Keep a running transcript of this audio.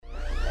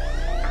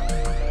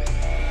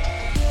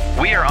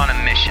We are on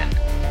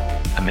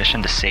a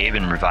mission to save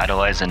and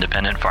revitalize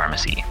independent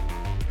pharmacy.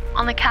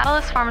 On the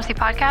Catalyst Pharmacy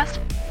podcast,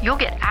 you'll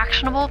get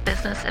actionable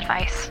business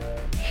advice.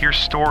 Hear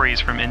stories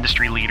from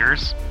industry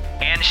leaders.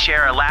 And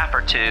share a laugh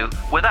or two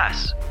with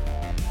us.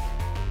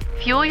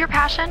 Fuel your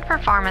passion for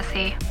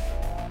pharmacy.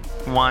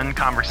 One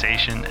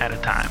conversation at a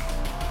time.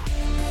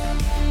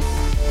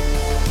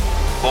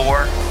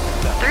 4,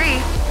 3,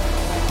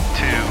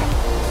 2,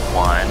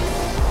 1.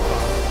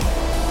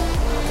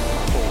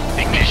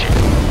 Ignition.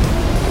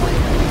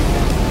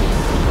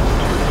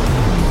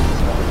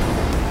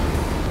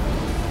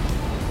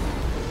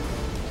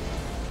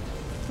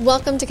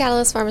 Welcome to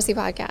Catalyst Pharmacy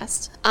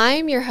Podcast.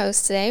 I'm your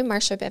host today,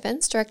 Marsha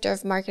Bivens, Director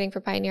of Marketing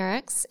for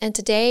PioneerRx, and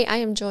today I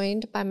am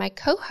joined by my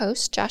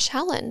co-host, Josh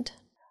Howland.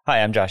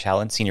 Hi, I'm Josh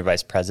Howland, Senior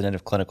Vice President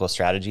of Clinical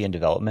Strategy and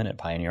Development at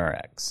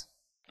PioneerRx.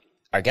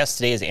 Our guest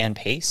today is Ann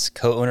Pace,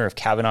 co-owner of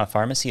Kavanaugh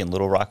Pharmacy in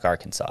Little Rock,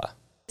 Arkansas.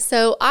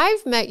 So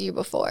I've met you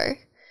before.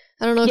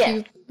 I don't know if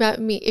you met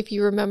me, if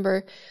you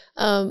remember.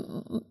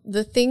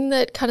 The thing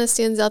that kind of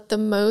stands out the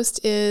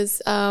most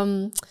is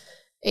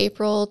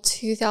April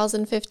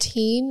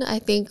 2015. I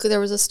think there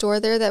was a store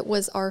there that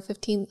was our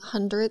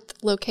 1500th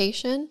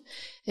location.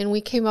 And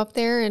we came up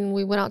there and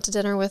we went out to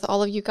dinner with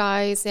all of you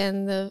guys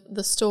and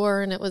the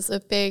store. And it was a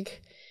big,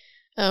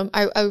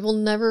 I will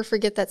never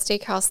forget that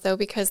steakhouse though,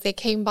 because they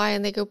came by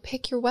and they go,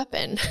 pick your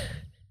weapon.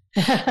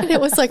 And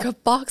it was like a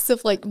box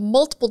of like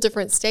multiple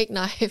different steak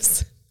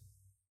knives.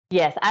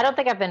 Yes, I don't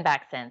think I've been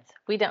back since.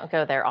 We don't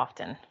go there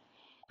often.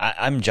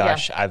 I'm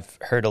Josh. Yeah. I've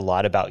heard a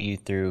lot about you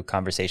through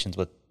conversations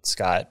with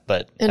Scott,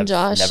 but and I've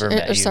Josh, never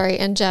met you. Sorry,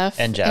 and Jeff,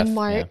 and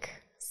Mark. Yeah.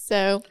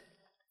 So,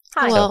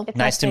 hi. Well, so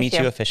nice to meet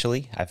you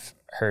officially. I've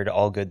heard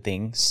all good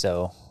things,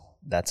 so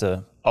that's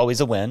always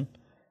a win.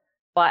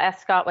 Well, I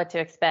asked Scott what to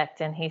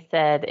expect, and he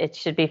said it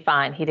should be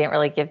fine. He didn't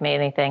really give me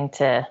anything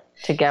to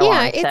go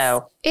on.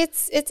 So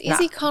it's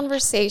easy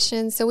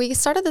conversation. So we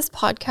started this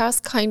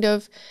podcast kind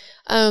of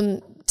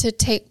to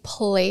take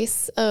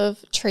place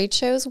of trade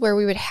shows where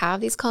we would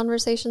have these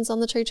conversations on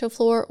the trade show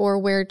floor, or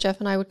where Jeff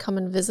and I would come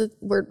and visit,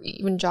 where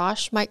even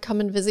Josh might come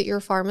and visit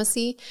your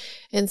pharmacy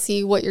and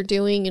see what you're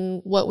doing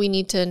and what we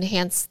need to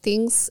enhance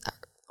things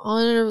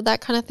on, or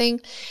that kind of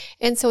thing.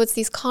 And so it's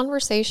these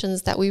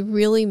conversations that we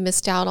really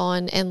missed out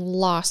on and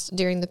lost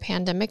during the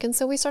pandemic. And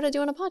so we started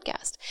doing a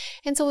podcast.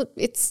 And so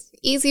it's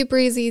easy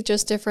breezy,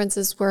 just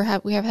differences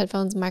where we have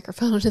headphones,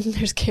 microphone, and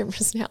there's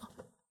cameras now.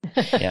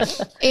 Yeah.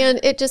 And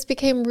it just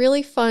became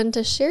really fun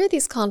to share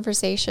these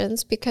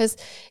conversations because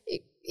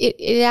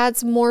it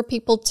adds more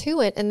people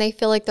to it, and they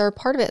feel like they're a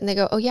part of it, and they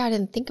go, oh yeah, I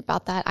didn't think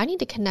about that. I need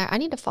to connect. I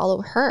need to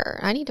follow her.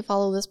 I need to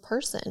follow this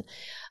person.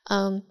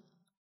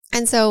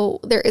 And so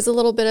there is a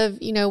little bit of,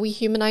 we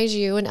humanize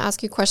you and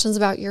ask you questions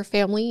about your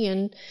family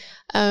and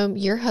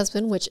your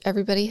husband, which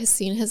everybody has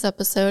seen his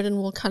episode,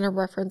 and we'll kind of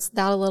reference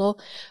that a little.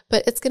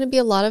 But it's going to be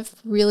a lot of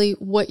really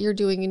what you're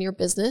doing in your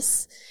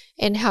business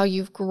and how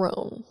you've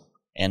grown.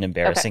 And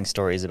embarrassing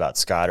stories about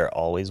Scott are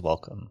always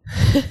welcome.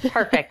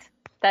 Perfect.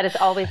 That is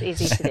always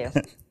easy to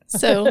do.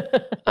 So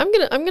I'm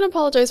gonna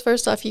apologize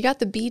first off. You got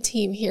the B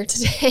team here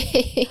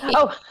today.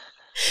 Oh.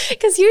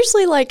 Because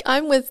usually, like,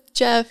 I'm with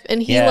Jeff,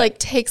 and he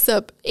takes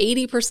up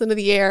 80% of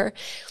the air,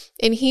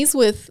 and he's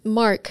with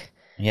Mark.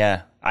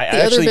 Yeah, I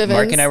actually,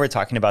 Mark and I were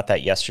talking about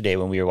that yesterday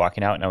when we were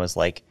walking out, and I was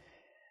like,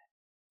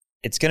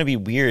 it's gonna be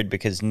weird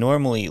because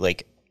normally,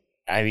 like,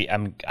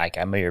 I'm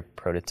your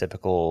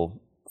prototypical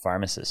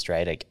pharmacist,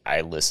 right? Like,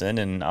 I listen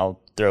and I'll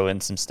throw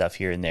in some stuff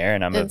here and there,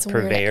 and I'm a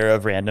purveyor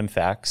of random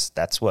facts.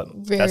 That's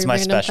my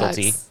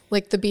specialty. Facts,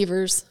 like the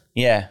beavers.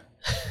 Yeah.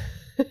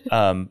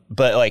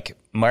 But like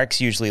Mark's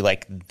usually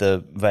like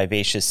the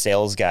vivacious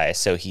sales guy,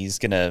 so he's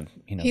gonna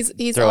he's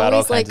throw out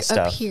all kinds of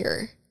stuff. Up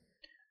here.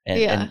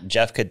 And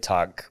Jeff could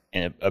talk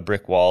in a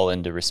brick wall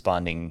into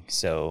responding.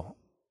 So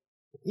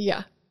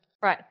yeah.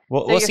 Right.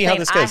 Well, we'll see how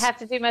this goes. I have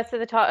to do most of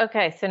the talk.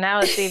 Okay, so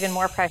now it's even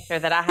more pressure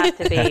that I have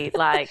to be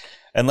like.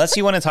 Unless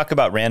you want to talk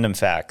about random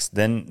facts,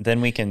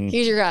 then we can.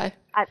 He's your guy.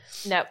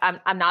 No,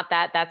 I'm not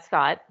that. That's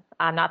Scott.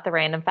 I'm not the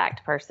random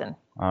fact person.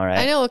 All right.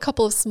 I know a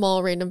couple of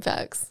small random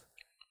facts.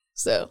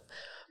 So,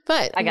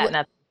 but I got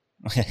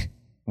nothing.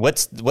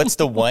 What's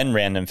the one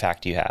random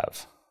fact you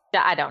have?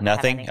 I don't.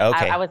 Nothing. Have any.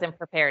 Okay. I wasn't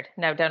prepared.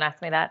 No, don't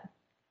ask me that.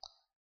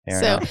 Fair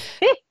enough.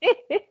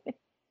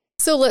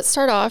 So let's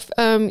start off.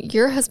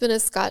 Your husband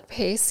is Scott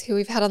Pace, who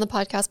we've had on the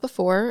podcast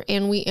before,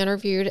 and we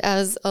interviewed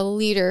as a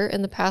leader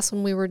in the past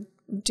when we were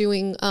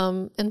doing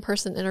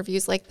in-person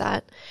interviews like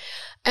that.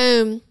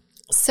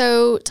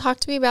 So talk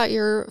to me about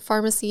your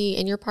pharmacy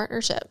and your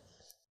partnership.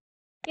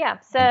 Yeah.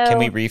 So can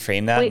we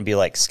reframe that and be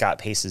like, Scott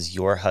Pace is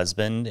your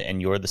husband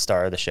and you're the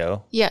star of the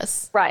show?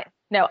 Yes. Right.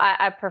 No,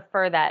 I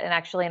prefer that. And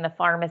actually in the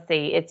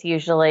pharmacy, it's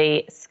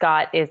usually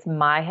Scott is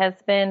my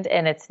husband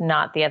and it's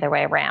not the other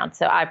way around.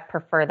 So I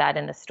prefer that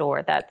in the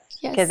store. That's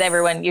because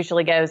everyone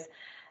usually goes,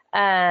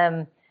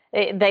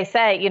 they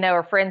say,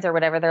 or friends or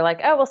whatever, they're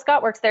like, oh, well,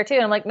 Scott works there too.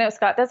 And I'm like, no,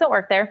 Scott doesn't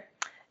work there.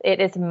 It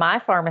is my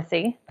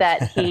pharmacy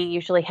that he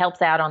usually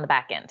helps out on the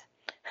back end.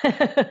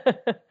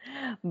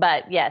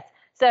 But yes,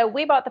 so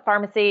we bought the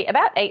pharmacy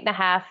about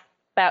 8.5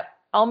 about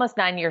almost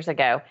 9 years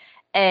ago.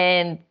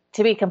 And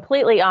to be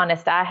completely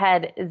honest, I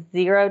had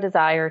zero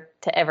desire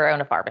to ever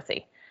own a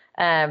pharmacy.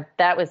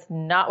 That was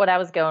not what I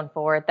was going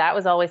for. That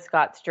was always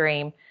Scott's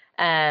dream.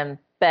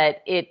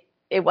 But it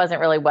wasn't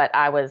really what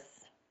I was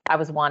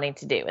wanting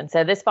to do. And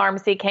so this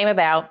pharmacy came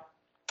about.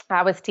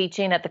 I was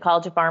teaching at the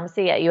College of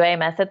Pharmacy at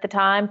UAMS at the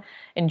time,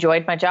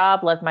 enjoyed my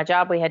job, loved my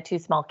job. We had 2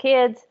 small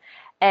kids.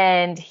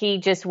 And he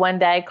just one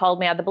day called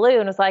me out of the blue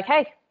and was like,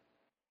 hey,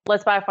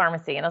 let's buy a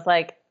pharmacy. And I was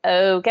like,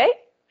 okay.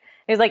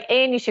 He was like,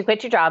 and you should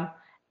quit your job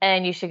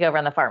and you should go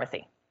run the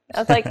pharmacy. I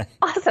was like,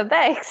 awesome,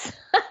 thanks.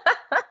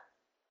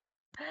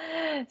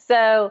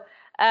 So,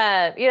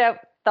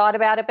 thought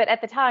about it. But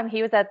at the time,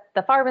 he was at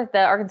the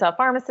Arkansas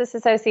Pharmacists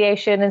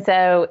Association. And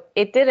so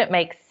it didn't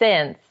make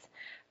sense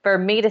for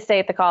me to stay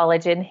at the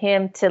college and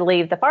him to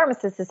leave the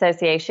Pharmacists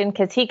Association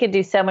because he could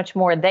do so much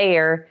more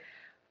there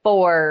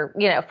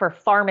for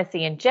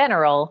pharmacy in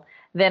general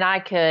than I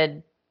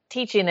could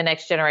teaching the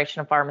next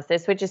generation of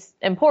pharmacists, which is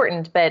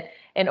important. But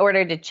in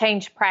order to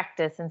change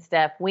practice and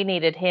stuff, we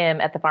needed him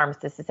at the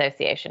Pharmacists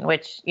Association,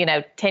 which,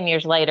 10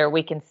 years later,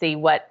 we can see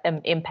what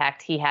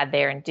impact he had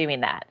there in doing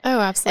that. Oh,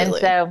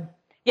 absolutely. And so,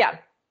 yeah.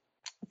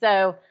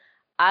 So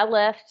I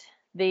left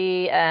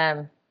the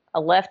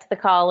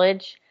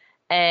college,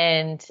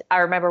 and I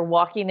remember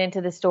walking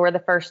into the store the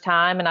first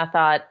time, and I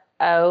thought,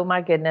 oh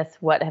my goodness,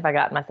 what have I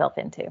gotten myself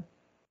into?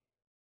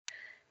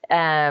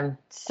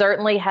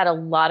 Certainly had a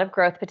lot of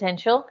growth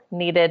potential,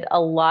 needed a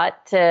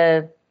lot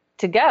to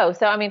go.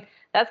 So, I mean,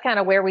 that's kind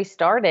of where we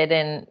started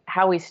and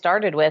how we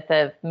started with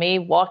of me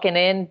walking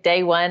in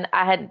day one.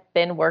 I had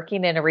been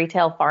working in a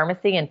retail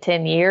pharmacy in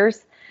 10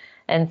 years.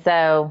 And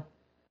so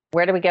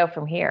where do we go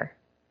from here?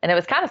 And it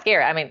was kind of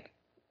scary. I mean,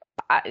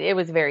 it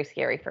was very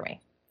scary for me.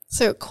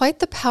 So quite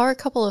the power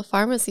couple of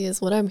pharmacy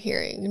is what I'm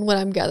hearing and what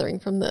I'm gathering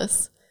from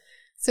this.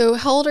 So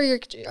how old are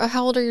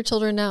your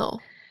children now?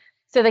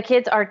 So the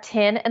kids are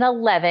 10 and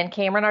 11.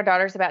 Cameron, our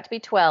daughter's about to be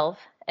 12.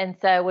 And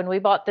so when we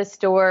bought the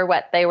store,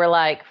 they were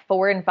like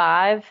 4 and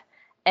 5.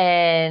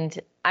 And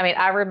I mean,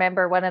 I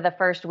remember one of the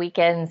first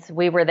weekends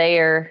we were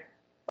there.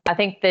 I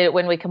think that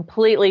when we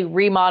completely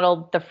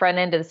remodeled the front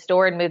end of the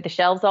store and moved the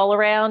shelves all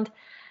around,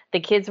 the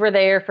kids were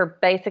there for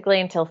basically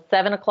until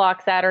 7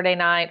 o'clock Saturday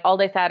night, all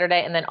day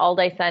Saturday, and then all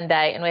day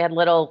Sunday. And we had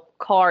little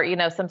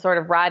some sort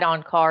of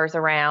ride-on cars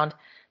around.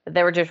 But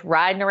they were just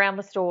riding around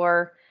the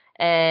store.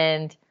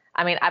 And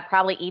I mean, I'm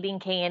probably eating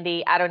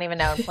candy. I don't even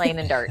know. I'm playing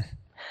in dirt.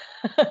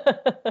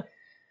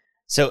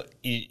 So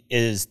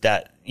is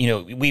that,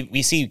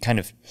 we see kind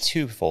of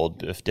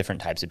twofold of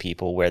different types of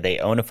people where they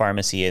own a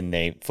pharmacy and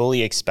they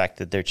fully expect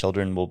that their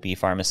children will be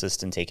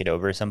pharmacists and take it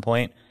over at some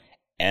point.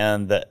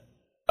 And the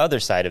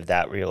other side of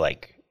that where you're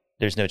like,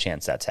 there's no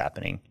chance that's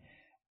happening.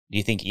 Do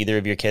you think either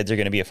of your kids are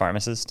going to be a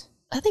pharmacist?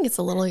 I think it's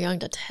a little young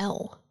to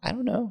tell. I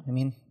don't know. I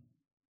mean,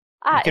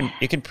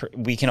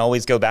 we can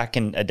always go back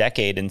in a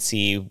decade and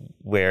see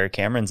where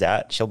Cameron's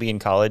at. She'll be in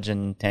college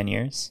in 10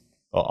 years.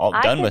 Well,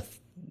 done with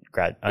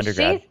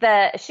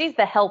undergrad. She's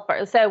the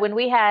helper. So when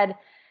we had,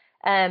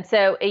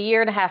 a year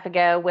and a half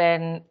ago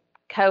when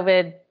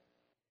the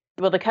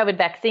COVID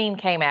vaccine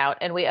came out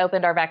and we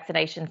opened our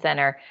vaccination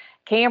center,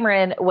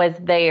 Cameron was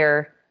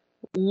there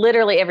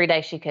literally every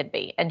day she could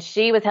be. And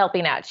she was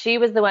helping out. She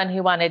was the one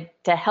who wanted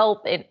to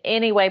help in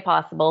any way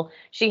possible.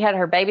 She had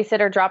her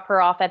babysitter drop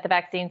her off at the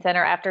vaccine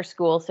center after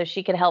school so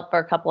she could help for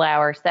a couple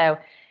hours. So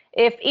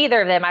if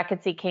either of them, I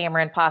could see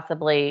Cameron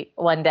possibly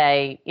one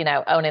day,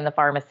 owning the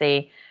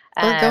pharmacy.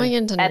 Or going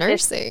into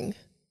nursing.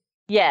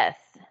 Yes.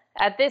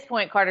 At this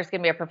point, Carter's going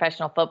to be a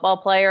professional football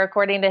player,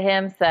 according to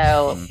him.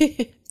 So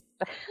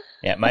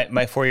yeah,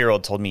 my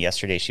 4-year-old told me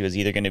yesterday she was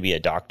either going to be a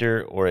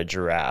doctor or a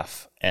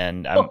giraffe,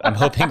 and I'm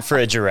hoping for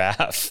a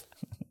giraffe.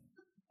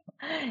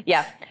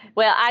 Yeah.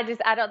 Well,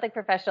 I don't think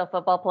professional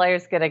football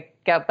players going to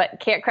go, but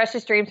can't crush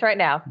his dreams right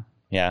now.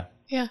 Yeah.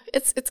 Yeah,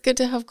 it's good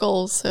to have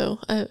goals. So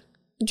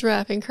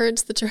giraffe,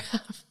 encourage the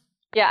giraffe.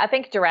 Yeah, I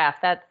think giraffe.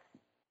 That's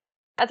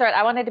right.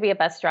 I wanted to be a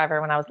bus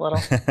driver when I was little.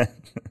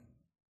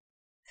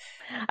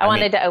 I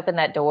wanted to open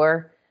that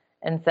door,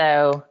 and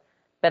so.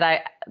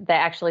 But they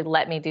actually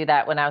let me do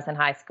that when I was in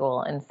high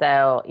school. And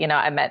so,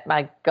 I met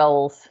my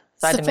goals.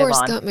 So I had to move on. The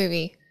Forrest Gump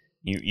movie.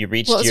 You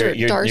reached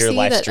your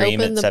life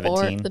dream at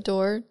 17. The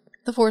door.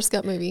 The Forrest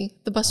Gump movie.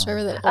 The bus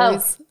driver that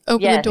always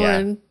opened the door. Yeah.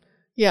 And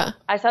yeah.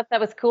 I thought that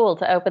was cool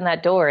to open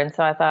that door. And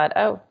so I thought,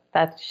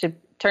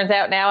 turns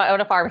out now I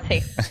own a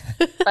pharmacy.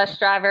 Bus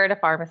driver at a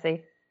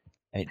pharmacy.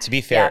 I mean, to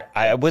be fair,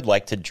 I would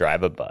like to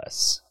drive a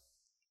bus.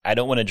 I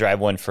don't want to drive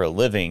one for a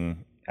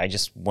living. I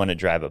just want to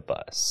drive a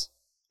bus.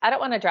 I don't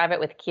want to drive it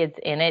with kids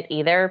in it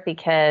either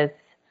because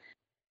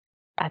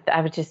I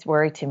would just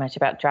worry too much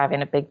about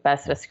driving a big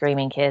bus with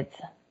screaming kids.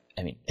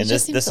 I mean, and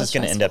this is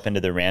going to end up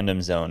into the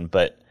random zone,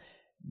 but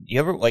you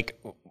ever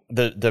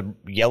the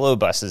yellow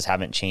buses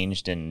haven't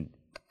changed in,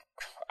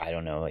 I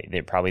don't know,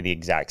 they're probably the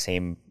exact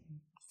same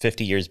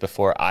 50 years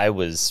before I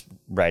was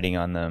riding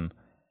on them,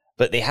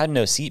 but they had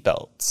no seat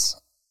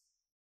belts.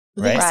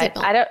 Right.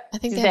 I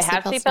think they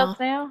have seatbelts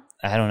now.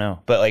 I don't know.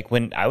 But like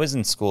when I was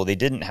in school, they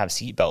didn't have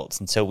seatbelts.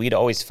 And so we'd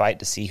always fight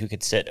to see who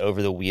could sit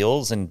over the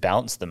wheels and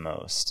bounce the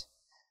most.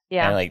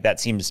 Yeah. And like that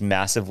seems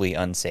massively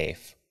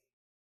unsafe.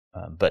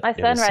 But my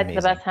son rides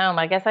the bus home.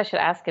 I guess I should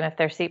ask him if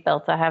they're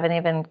seatbelts. I haven't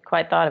even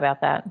quite thought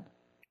about that.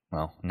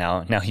 Well,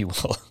 now you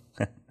will.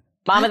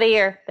 Mom of the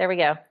year. There we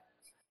go.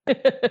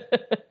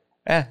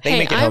 They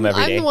make it home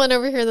every day. I'm the one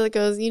over here that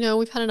goes,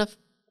 we've had enough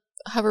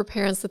hover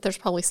parents that there's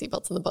probably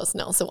seatbelts in the bus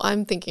now. So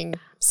I'm thinking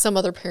some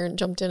other parent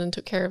jumped in and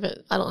took care of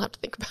it. I don't have to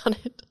think about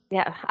it.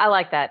 Yeah, I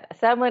like that.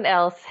 Someone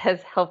else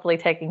has hopefully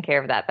taken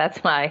care of that.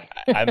 That's my...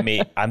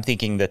 I'm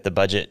thinking that the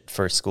budget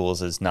for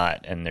schools is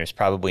not, and there's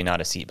probably not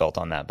a seatbelt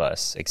on that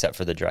bus except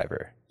for the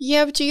driver.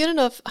 Yeah, but you get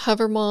enough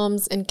hover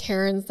moms and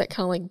Karens that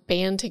kind of like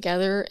band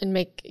together and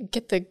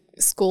get the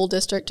school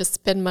district to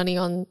spend money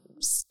on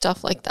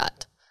stuff like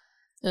that.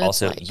 And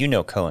also,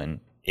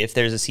 Cohen, if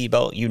there's a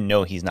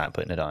seatbelt, he's not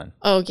putting it on.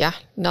 Oh yeah,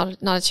 not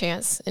a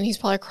chance. And he's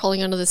probably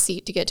crawling under the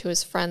seat to get to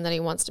his friend that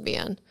he wants to be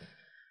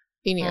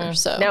near.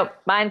 So no,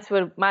 mine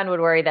would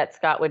worry that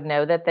Scott would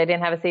know that they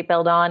didn't have a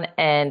seatbelt on,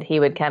 and he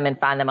would come and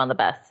find them on the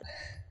bus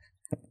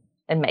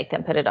and make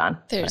them put it on.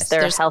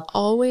 There's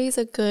always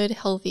a good,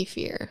 healthy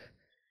fear.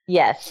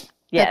 Yes.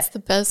 That's the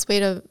best way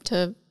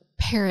to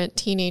parent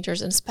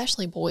teenagers, and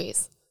especially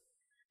boys.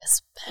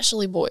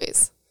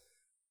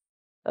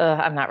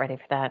 I'm not ready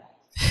for that.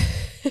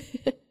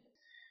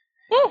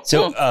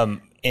 So,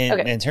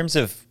 in terms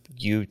of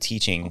you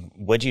teaching,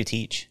 what do you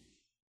teach?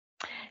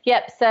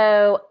 Yep.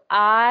 So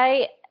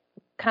I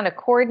kind of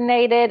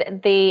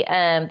coordinated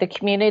the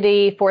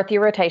community fourth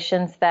year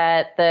rotations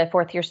that the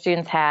fourth year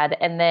students had,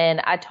 and then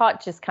I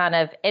taught just kind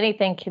of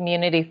anything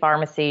community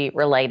pharmacy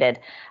related.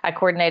 I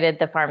coordinated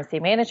the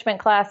pharmacy management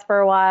class for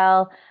a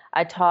while.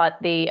 I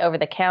taught the over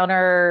the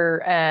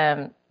counter,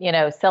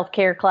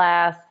 self-care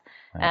class.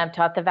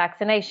 Taught the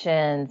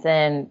vaccinations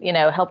and,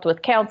 helped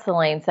with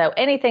counseling. So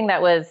anything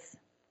that was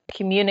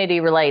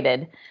community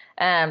related.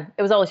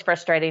 It was always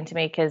frustrating to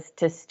me because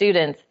to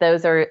students,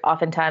 those are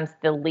oftentimes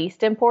the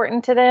least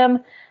important to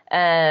them.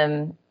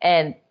 And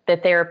the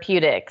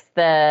therapeutics,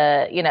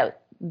 that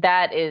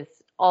is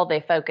all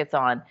they focus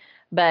on.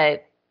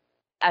 But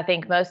I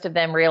think most of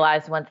them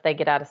realize once they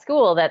get out of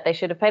school that they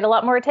should have paid a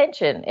lot more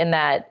attention in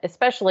that,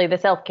 especially the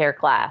self-care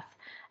class.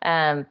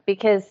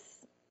 Because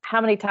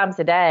how many times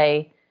a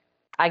day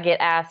I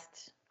get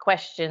asked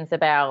questions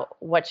about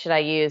what should I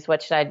use,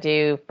 what should I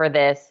do for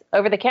this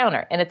over the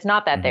counter, and it's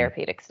not that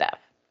therapeutic stuff.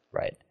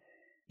 Right.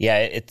 Yeah,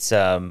 it's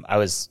I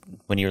was,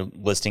 when you're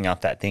listing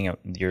off that thing,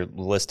 your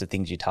list of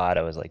things you taught,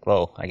 I was like,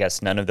 well, I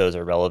guess none of those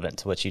are relevant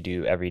to what you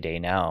do every day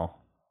now.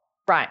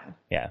 Right.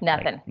 Yeah.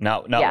 Nothing.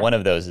 Not one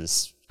of those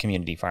is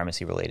community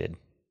pharmacy related.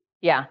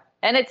 Yeah.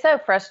 And it's so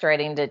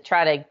frustrating to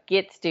try to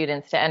get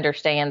students to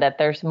understand that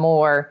there's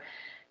more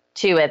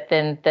to it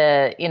than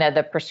the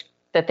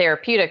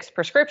therapeutics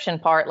prescription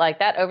part, like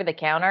that over the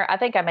counter. I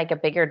think I make a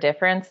bigger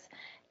difference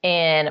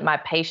in my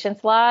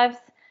patients' lives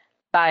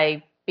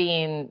by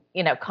being,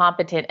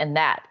 competent in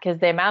that, because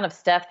the amount of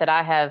stuff that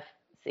I have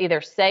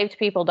either saved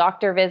people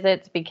doctor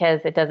visits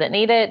because it doesn't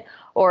need it,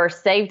 or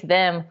saved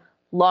them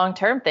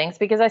long-term things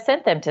because I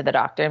sent them to the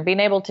doctor, and being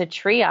able to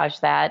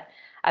triage that,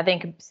 I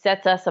think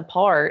sets us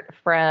apart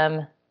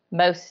from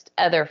most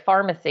other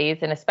pharmacies,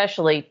 and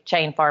especially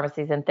chain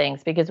pharmacies and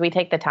things, because we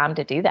take the time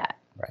to do that.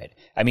 Right.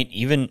 I mean,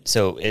 even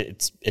so,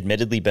 it's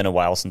admittedly been a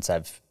while since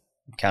I've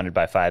counted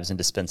by fives and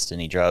dispensed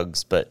any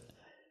drugs, but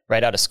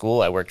right out of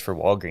school, I worked for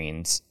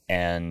Walgreens.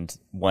 And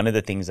one of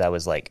the things I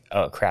was like,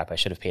 oh crap, I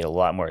should have paid a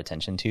lot more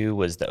attention to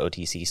was the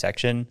OTC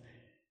section,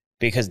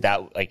 because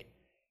that, like,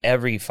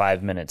 every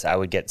 5 minutes I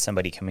would get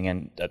somebody coming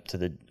in up to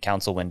the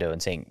council window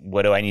and saying,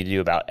 what do I need to do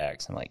about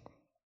X? I'm like,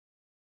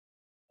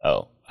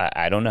 oh,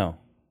 I don't know.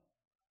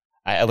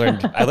 I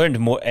learned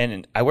more,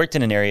 and I worked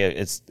in an area,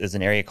 it's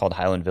an area called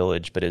Highland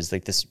Village, but it was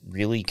like this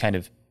really kind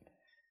of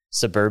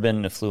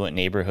suburban, affluent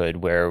neighborhood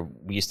where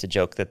we used to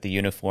joke that the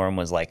uniform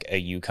was like a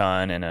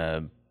Yukon and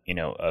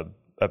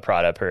a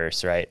Prada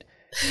purse, right?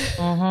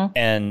 Mm-hmm.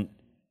 And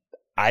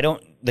I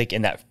don't, like,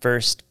 in that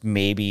first,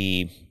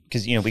 maybe,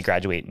 because, we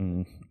graduate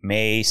in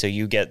May, so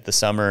you get the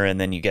summer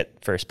and then you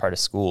get first part of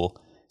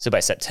school. So by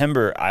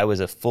September, I was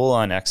a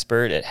full-on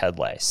expert at head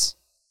lice.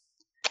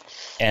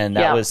 And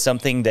that was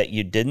something that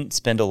you didn't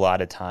spend a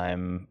lot of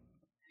time.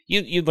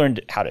 You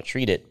learned how to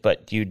treat it,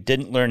 but you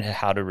didn't learn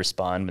how to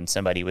respond when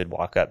somebody would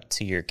walk up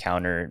to your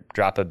counter,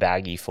 drop a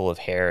baggie full of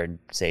hair, and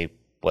say,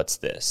 "What's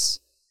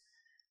this?"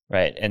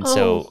 Right? And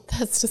so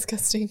that's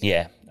disgusting.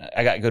 Yeah,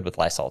 I got good with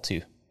Lysol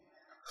too.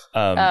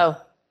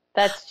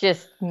 That's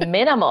just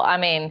minimal. I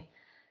mean,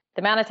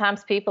 the amount of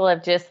times people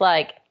have just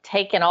like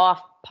taken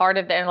off part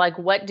of their, like,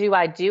 what do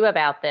I do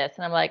about this?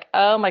 And I'm like,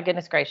 oh my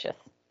goodness gracious.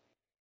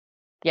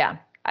 Yeah.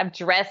 I've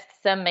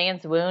dressed some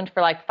man's wound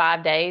for like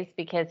 5 days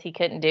because he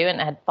couldn't do it and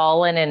had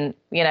fallen in,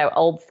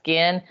 old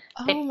skin,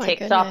 picked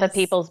ticks off of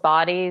people's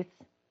bodies.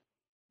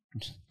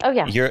 Oh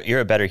yeah.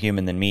 You're a better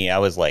human than me. I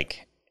was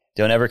like,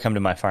 don't ever come to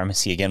my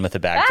pharmacy again with a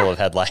bag full of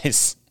head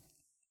lice.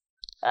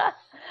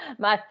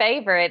 My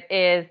favorite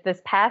is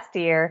this past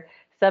year,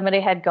 somebody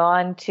had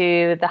gone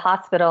to the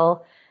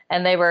hospital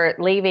and they were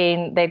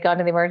leaving. They'd gone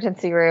to the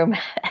emergency room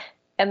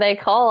and they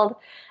called.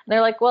 And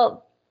they're like,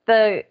 well,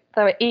 the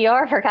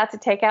ER forgot to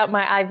take out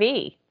my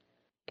IV.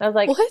 I was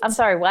like, what? I'm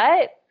sorry,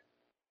 what?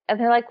 And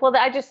they're like, well,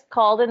 I just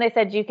called and they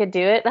said you could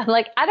do it. And I'm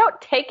like, I don't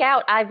take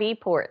out IV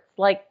ports.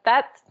 Like,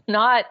 that's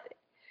not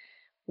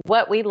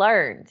what we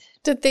learned.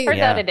 Did they? Turns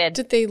out it did.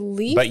 Did they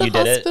leave the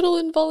hospital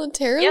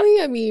involuntarily?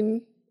 Yep. I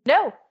mean,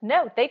 no,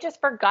 they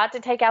just forgot to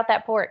take out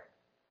that port,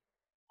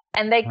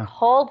 and they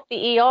called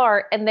the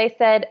ER and they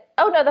said,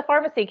 "Oh no, the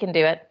pharmacy can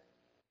do it."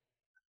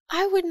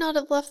 I would not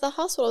have left the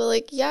hospital.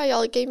 Like, yeah,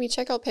 y'all gave me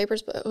checkout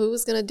papers, but who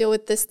was going to deal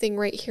with this thing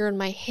right here in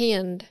my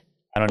hand?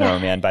 I don't know,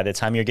 man. By the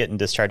time you're getting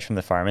discharged from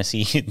the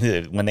pharmacy,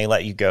 when they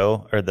let you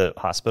go, or the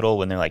hospital,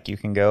 when they're like, you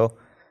can go,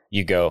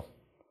 you go.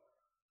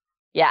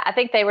 Yeah, I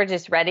think they were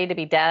just ready to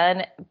be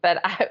done.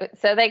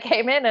 So they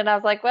came in and I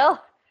was like,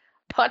 well,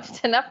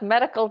 watched enough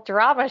medical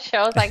drama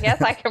shows. I guess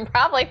I can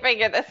probably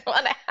figure this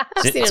one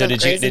out.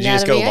 Did you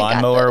just go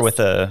lawnmower with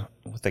a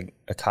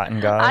cotton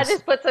gauze? I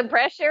just put some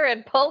pressure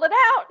and pulled it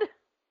out.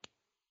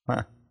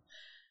 Huh.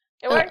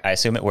 It worked. I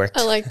assume it worked.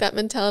 I like that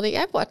mentality.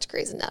 I've watched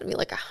Grey's Anatomy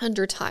like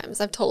 100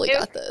 times. I've totally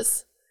got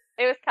this.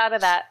 It was kind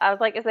of that. I was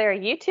like, is there a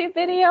YouTube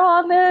video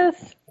on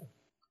this?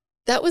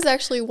 That was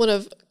actually one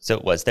of... So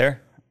was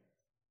there?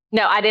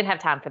 No, I didn't have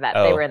time for that.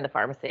 They were in the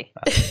pharmacy.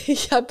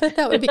 Yeah, I bet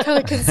that would be kind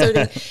of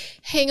concerning.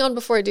 Hang on,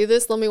 before I do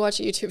this, let me watch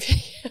a YouTube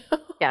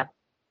video. Yeah.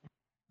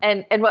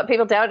 And what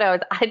people don't know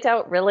is I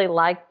don't really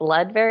like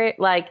blood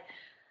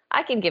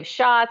I can give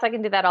shots. I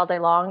can do that all day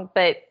long.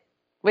 But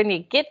when you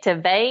get to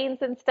veins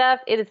and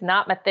stuff, it is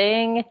not my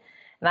thing.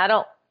 And I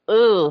don't,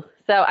 so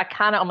I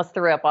kind of almost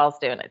threw up while I was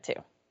doing it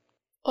too.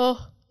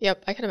 Oh,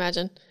 yep, I can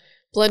imagine.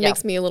 Blood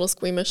makes me a little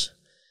squeamish.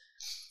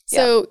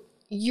 So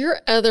your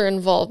other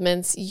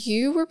involvements,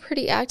 you were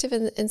pretty active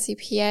in the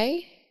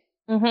NCPA.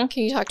 Mm-hmm.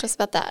 Can you talk to us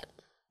about that?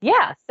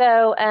 Yeah.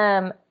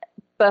 So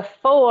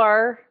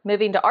before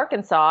moving to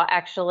Arkansas,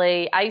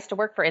 actually, I used to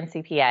work for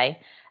NCPA.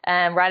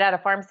 Right out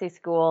of pharmacy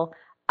school,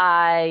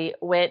 I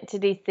went to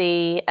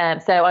D.C.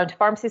 So I went to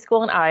pharmacy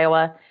school in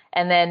Iowa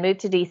and then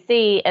moved to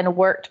D.C. and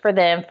worked for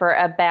them for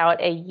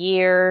about a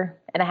year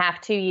and a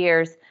half, 2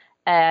 years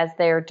as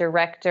their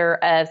director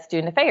of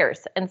student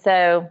affairs. And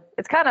so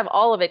it's kind of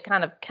all of it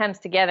kind of comes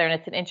together, and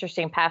it's an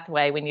interesting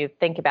pathway when you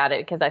think about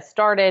it, because I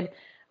started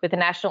with a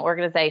national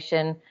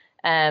organization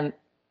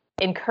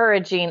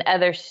encouraging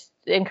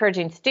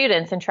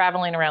students and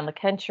traveling around the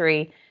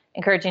country,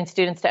 encouraging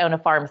students to own a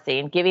pharmacy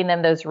and giving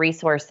them those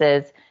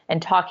resources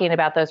and talking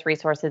about those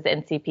resources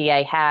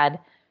NCPA had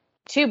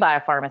to buy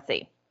a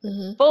pharmacy.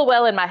 Mm-hmm. Full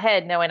well in my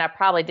head, knowing I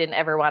probably didn't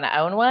ever want to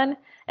own one.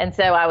 And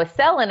so I was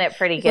selling it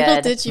pretty good.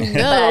 Little did you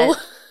know.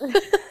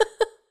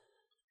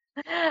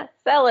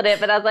 Selling it,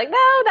 but I was like,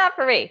 no, not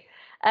for me.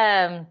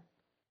 And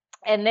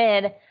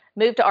then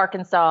moved to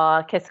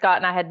Arkansas because Scott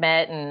and I had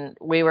met and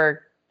we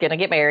were going to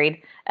get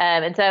married.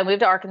 And so I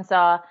moved to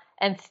Arkansas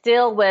and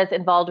still was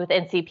involved with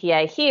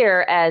NCPA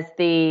here as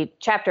the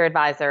chapter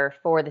advisor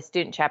for the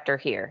student chapter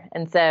here.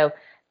 And so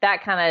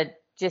that kind of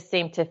just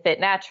seemed to fit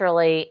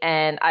naturally.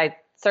 And I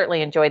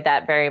certainly enjoyed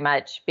that very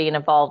much, being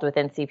involved with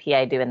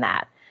NCPA doing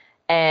that.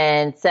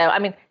 And so, I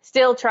mean,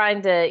 still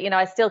trying to,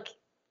 I still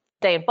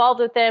stay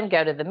involved with them,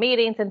 go to the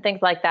meetings and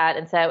things like that.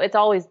 And so it's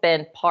always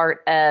been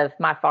part of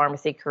my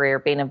pharmacy career,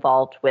 being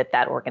involved with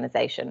that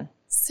organization.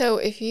 So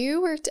if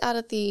you worked out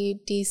at the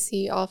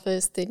DC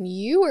office, then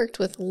you worked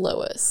with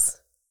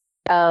Lois.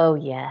 Oh,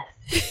 yes.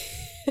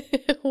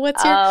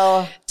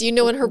 Do you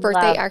know when her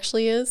birthday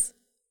actually is?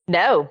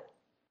 No.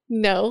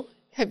 No?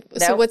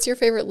 So what's your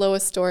favorite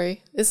Lois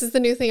story? This is the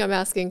new thing I'm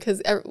asking,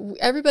 because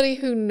everybody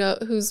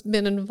who's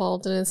been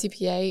involved in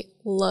NCPA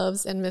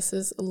loves and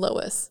misses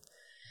Lois.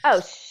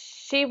 Oh,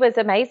 she was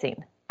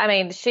amazing. I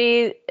mean,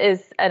 she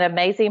is an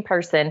amazing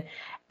person.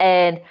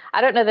 And I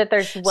don't know that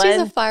there's one.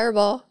 She's a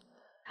fireball.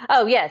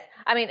 Oh, yes.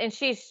 I mean, and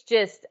she's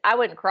just, I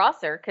wouldn't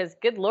cross her because,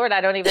 good Lord, I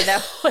don't even know.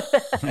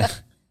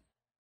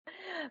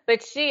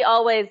 But she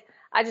always,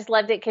 I just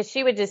loved it because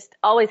she would just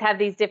always have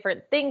these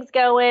different things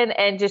going,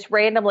 and just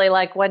randomly,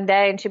 like one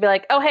day, and she'd be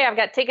like, oh, hey, I've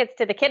got tickets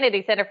to the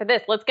Kennedy Center for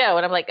this. Let's go.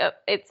 And I'm like, oh,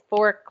 it's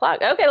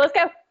 4:00. Okay, let's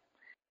go.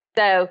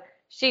 So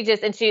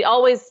she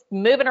always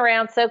moving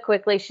around so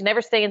quickly. She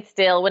never staying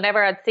still.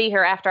 Whenever I'd see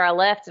her after I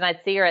left and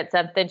I'd see her at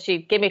something,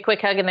 she'd give me a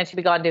quick hug and then she'd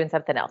be gone doing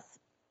something else.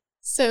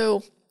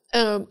 So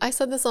I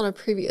said this on a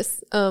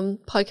previous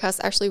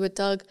podcast, actually, with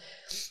Doug.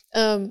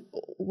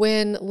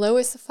 When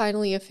Lois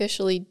finally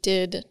officially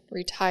did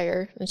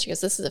retire, and she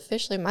goes, this is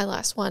officially my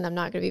last one, I'm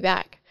not going to be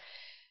back.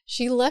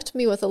 She left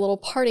me with a little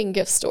parting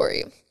gift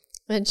story.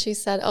 And she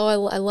said,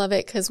 oh, I love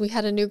it because we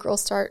had a new girl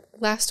start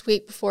last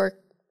week before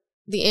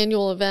our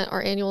annual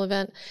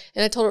event.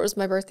 And I told her it was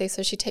my birthday,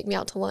 so she'd take me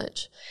out to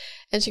lunch.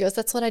 And she goes,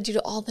 that's what I do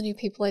to all the new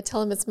people. I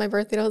tell them it's my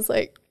birthday. And I was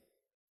like,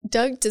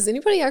 Doug, does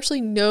anybody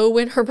actually know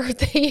when her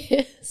birthday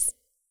is?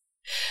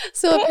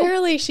 So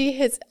apparently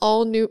she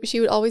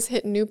would always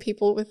hit new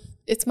people with,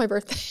 it's my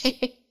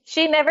birthday.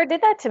 She never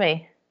did that to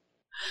me.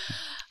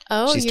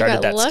 Oh, she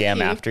started that lucky.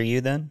 scam after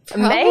you then?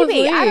 Probably.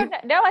 Maybe. I don't know.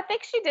 No, I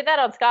think she did that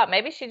on Scott.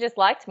 Maybe she just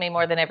liked me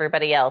more than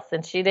everybody else,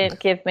 and she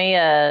didn't give me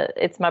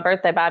it's my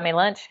birthday, buy me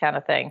lunch kind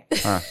of thing.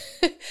 Huh.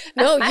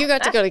 No, you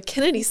got to go to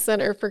Kennedy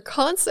Center for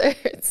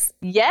concerts.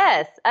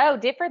 Yes. Oh,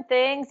 different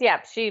things.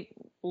 Yeah, she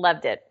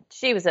loved it.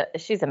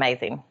 She's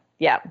amazing.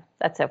 Yeah,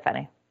 that's so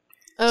funny.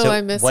 Oh, So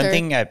I miss one her.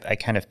 thing I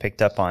kind of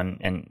picked up on,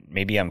 and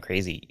maybe I'm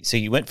crazy. So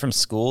you went from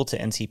school to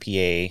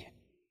NCPA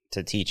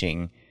to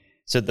teaching.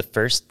 So the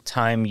first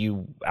time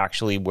you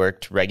actually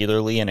worked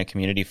regularly in a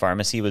community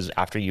pharmacy was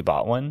after you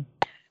bought one?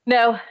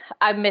 No,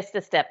 I missed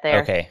a step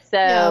there. Okay. So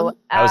Yeah.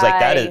 I was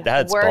like,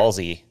 that's worked-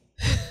 ballsy.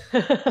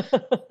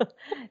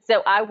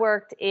 So I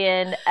worked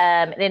in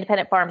an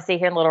independent pharmacy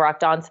here in Little Rock,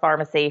 Dawn's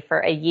Pharmacy, for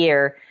a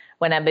year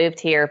when I moved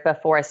here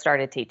before I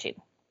started teaching.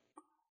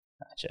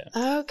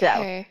 Gotcha.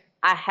 Okay.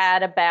 I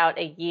had about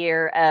a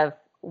year of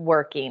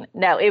working.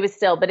 No, it was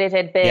still, but it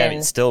had been. Yeah,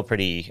 it's still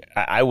pretty.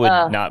 I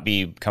would not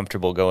be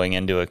comfortable going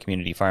into a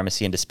community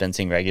pharmacy and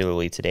dispensing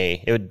regularly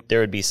today. There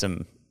would be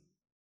some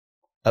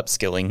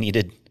upskilling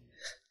needed.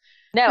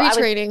 No,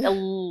 Retraining.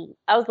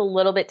 I was a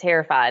little bit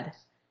terrified,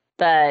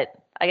 but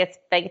I guess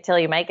fake it till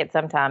you make it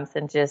sometimes,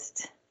 and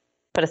just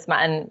put a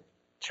smile and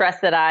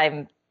trust that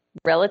I'm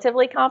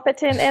relatively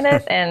competent in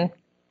it. And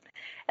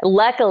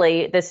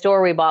luckily, the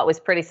store we bought was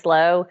pretty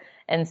slow,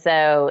 and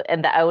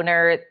the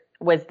owner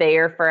was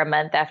there for a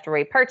month after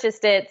we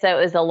purchased it. So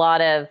it was a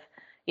lot of,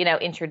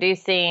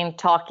 introducing,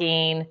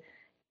 talking,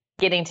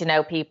 getting to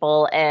know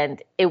people,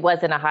 and it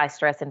wasn't a high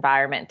stress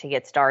environment to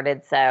get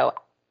started. So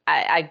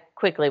I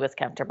quickly was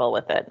comfortable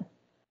with it,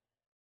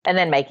 and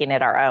then making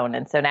it our own.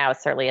 And so now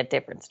it's certainly a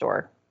different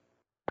store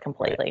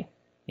completely.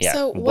 Yeah,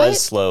 So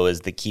was slow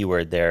is the key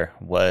word there.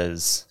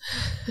 Was.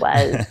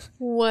 Was.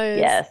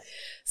 Yes.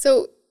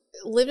 So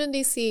lived in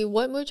DC.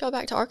 What moved y'all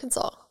back to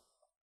Arkansas?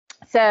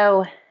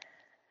 So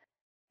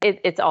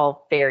it's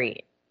all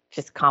very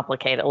just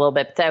complicated a little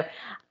bit. So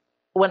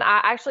when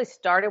I actually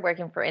started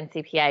working for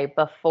NCPA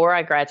before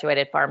I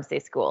graduated pharmacy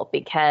school,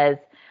 because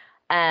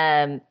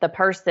the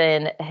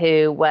person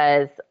who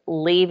was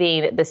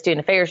leaving the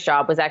student affairs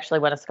job was actually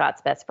one of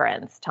Scott's best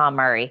friends, Tom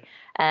Murray.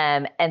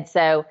 And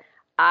so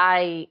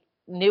I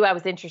knew I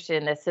was interested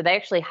in this. So they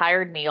actually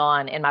hired me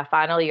on in my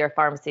final year of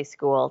pharmacy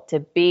school to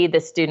be the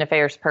student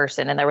affairs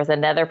person. And there was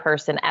another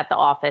person at the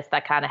office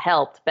that kind of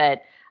helped.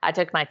 But I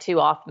took my 2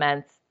 off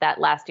months that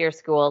last year of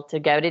school to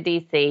go to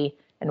DC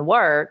and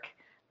work.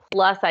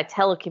 Plus I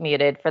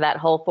telecommuted for that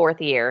whole 4th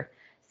year.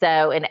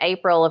 So in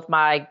April of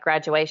my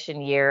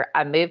graduation year,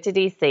 I moved to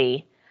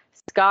DC.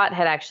 Scott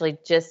had actually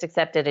just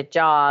accepted a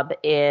job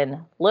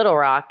in Little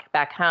Rock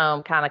back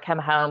home, kind of come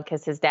home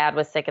because his dad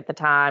was sick at the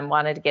time,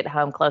 wanted to get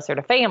home closer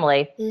to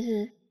family.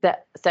 Mm-hmm.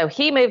 So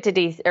he moved to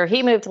DC, or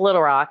he moved to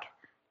Little Rock.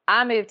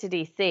 I moved to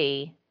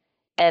DC,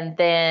 and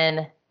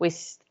then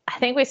I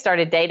think we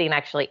started dating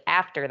actually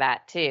after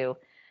that too.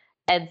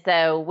 And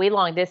so we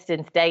long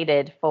distance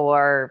dated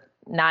for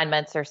 9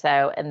 months or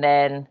so, and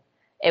then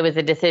it was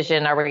a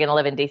decision: are we going to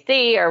live in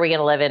DC or are we going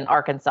to live in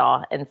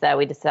Arkansas? And so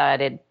we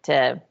decided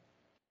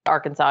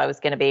Arkansas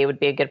would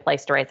be a good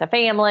place to raise a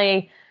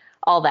family,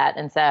 all that.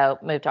 And so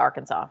moved to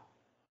Arkansas.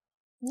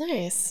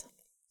 Nice.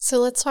 So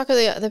let's talk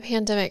about the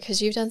pandemic,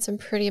 because you've done some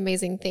pretty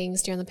amazing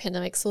things during the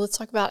pandemic. So let's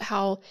talk about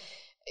how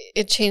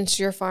it changed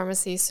your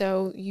pharmacy.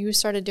 So you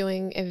started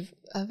doing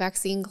a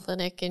vaccine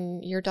clinic,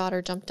 and your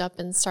daughter jumped up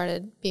and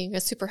started being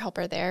a super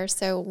helper there.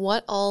 So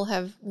what all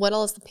has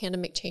the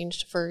pandemic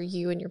changed for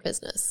you and your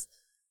business?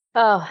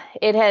 Oh,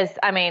 it has.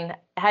 I mean,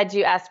 had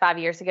you asked 5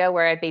 years ago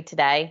where I'd be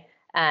today,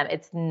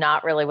 it's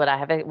not really what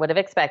I would have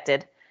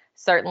expected.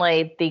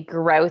 Certainly the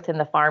growth in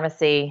the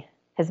pharmacy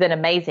has been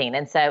amazing.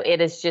 And so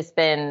it has just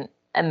been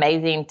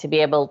amazing to be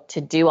able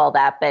to do all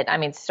that. But I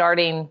mean,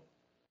 starting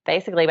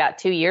basically about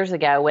 2 years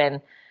ago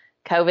when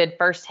COVID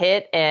first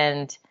hit,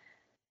 and,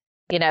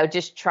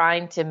 just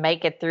trying to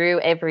make it through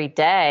every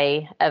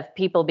day of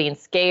people being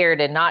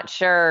scared and not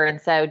sure. And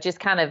so just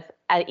kind of,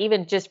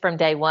 even just from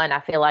day one,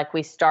 I feel like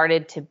we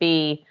started to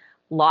be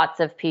lots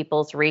of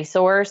people's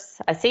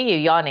resource. I see you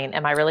yawning.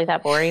 Am I really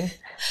that boring?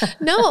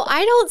 No,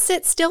 I don't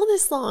sit still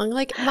this long.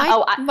 Like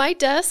my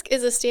desk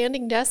is a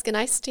standing desk, and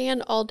I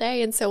stand all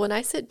day. And so when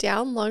I sit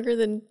down longer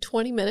than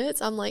 20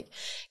 minutes, I'm like,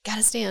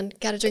 gotta stand,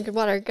 gotta drink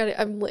water,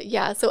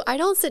 so I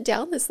don't sit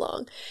down this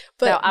long.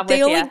 But no, I'm with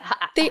you.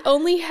 They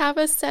only have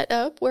us set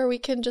up where we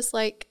can just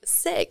like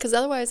sit, because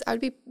otherwise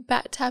I'd be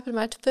tapping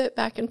my foot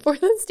back and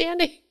forth and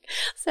standing.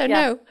 So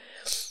no,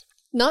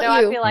 not you.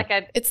 I feel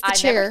like it's the I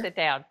chair. never sit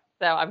down.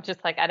 So I'm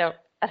just like, I don't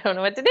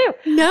know what to do.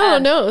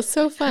 No,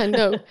 so fun.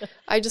 No,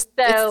 I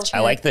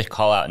like the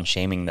call out and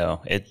shaming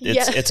though.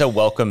 It's a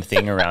welcome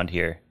thing around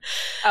here.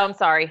 Oh, I'm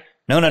sorry.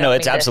 No,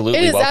 it's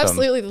absolutely welcome. It is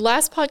absolutely. The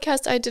last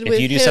podcast I did with him.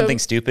 If you do something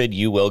stupid,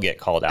 you will get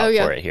called out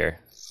for it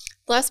here.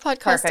 Last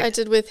podcast I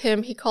did with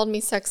him, he called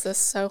me sexist.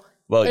 So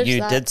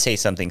you did say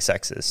something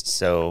sexist.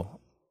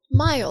 So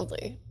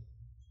mildly,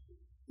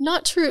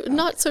 not true,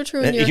 not so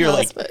true in your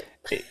house, but.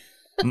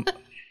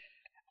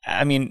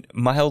 I mean,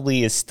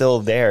 mildly is still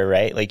there,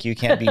 right? Like, you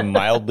can't be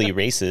mildly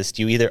racist.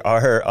 You either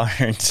are or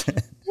aren't. I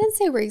didn't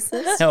say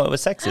racist. No, it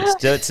was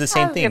sexist. It's the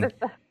same thing.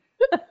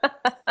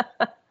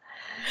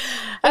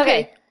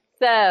 Okay,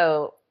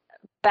 so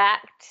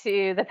back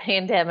to the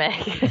pandemic.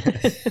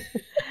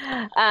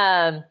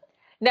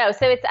 No,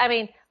 so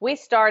we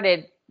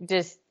started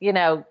just,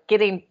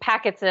 getting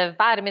packets of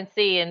vitamin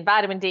C and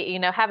vitamin D,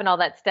 having all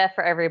that stuff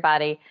for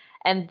everybody.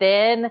 And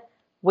then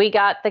we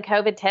got the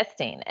COVID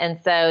testing. And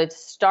so it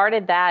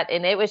started that.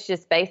 And it was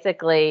just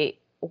basically,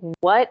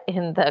 what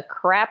in the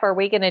crap are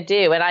we going to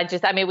do?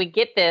 And we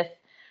get this.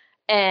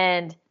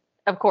 And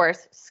of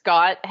course,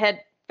 Scott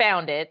had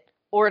found it,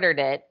 ordered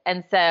it.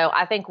 And so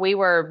I think we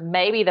were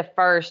maybe the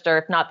first, or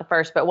if not the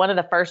first, but one of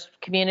the first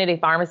community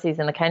pharmacies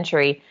in the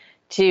country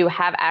to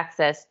have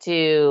access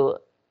to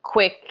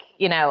quick,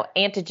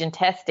 antigen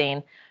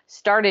testing,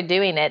 started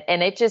doing it,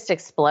 and it just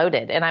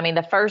exploded. And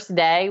the first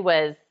day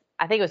was,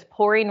 I think it was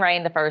pouring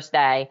rain the first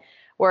day,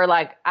 where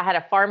I had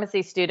a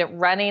pharmacy student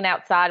running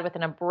outside with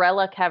an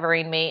umbrella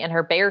covering me and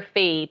her bare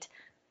feet.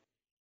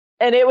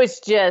 And it was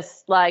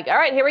just like, all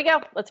right, here we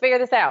go. Let's figure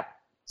this out.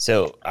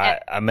 So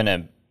I'm going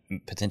to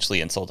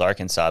potentially insult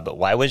Arkansas, but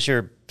why was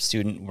your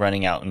student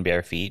running out in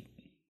bare feet?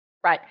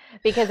 Right.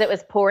 Because it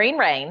was pouring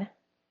rain.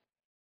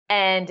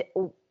 And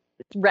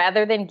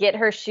rather than get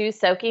her shoes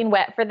soaking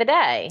wet for the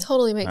day.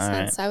 Totally makes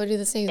sense. Right. I would do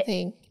the same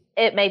thing.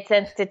 It made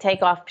sense to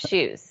take off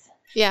shoes.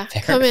 Yeah.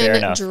 Come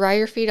in, dry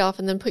your feet off,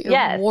 and then put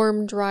your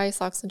warm, dry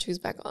socks and shoes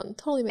back on.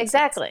 Totally makes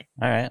sense. Exactly.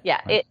 All right.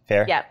 Yeah.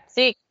 Fair. Yeah.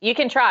 So you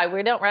can try.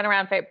 We don't run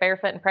around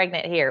barefoot and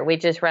pregnant here. We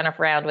just run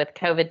around with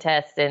COVID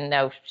tests and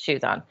no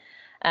shoes on.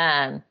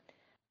 And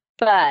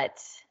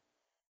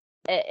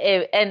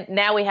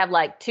now we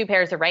have 2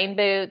 pairs of rain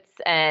boots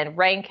and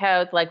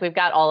raincoats. We've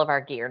got all of our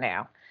gear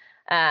now,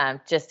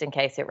 just in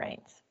case it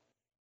rains.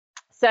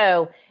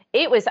 So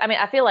it was,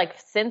 I feel like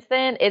since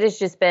then, it has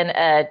just been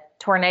a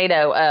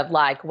tornado of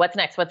what's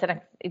next? What's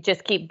next? It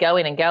just keep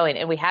going and going.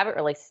 And we haven't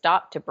really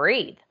stopped to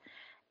breathe.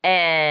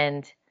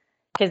 And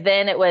because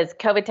then it was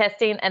COVID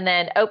testing, and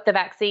then, the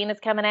vaccine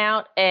is coming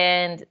out.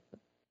 And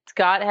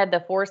Scott had the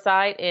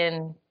foresight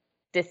in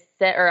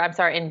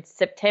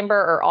September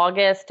or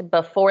August,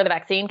 before the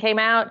vaccine came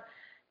out,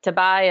 to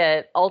buy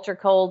a ultra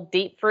cold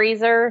deep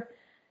freezer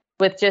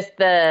with just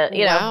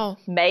the,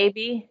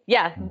 maybe.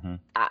 Yeah. Mm-hmm.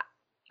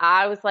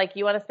 I was like,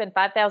 you want to spend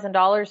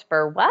 $5,000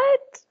 for what?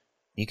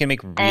 You can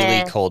make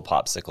really cold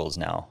popsicles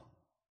now.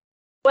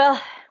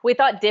 Well, we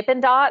thought Dippin'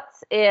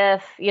 Dots,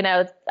 if,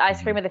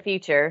 ice cream of the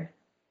future,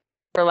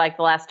 for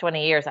the last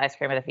 20 years, ice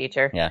cream of the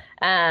future. Yeah.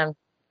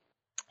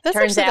 That's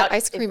actually the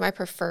ice cream I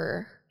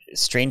prefer.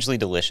 Strangely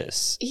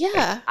delicious.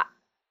 Yeah.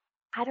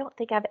 I don't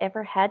think I've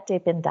ever had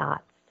Dippin'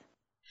 Dots.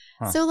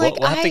 Huh. So we'll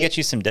have to get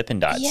you some Dippin'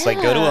 Dots. Yeah.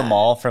 Go to a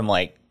mall from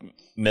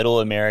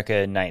Middle America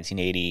in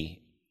 1980.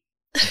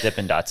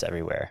 Dippin' Dots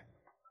everywhere.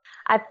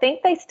 I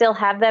think they still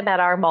have them at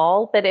our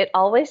mall, but it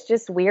always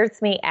just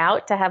weirds me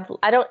out to have,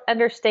 I don't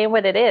understand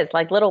what it is,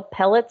 little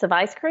pellets of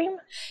ice cream?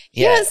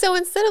 Yeah, so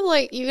instead of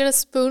you get a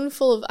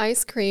spoonful of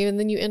ice cream and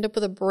then you end up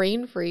with a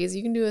brain freeze,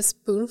 you can do a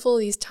spoonful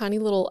of these tiny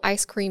little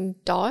ice cream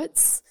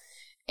dots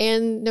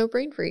and no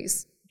brain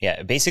freeze.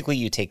 Yeah, basically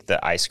you take the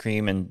ice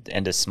cream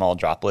into small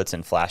droplets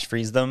and flash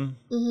freeze them,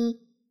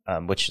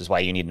 which is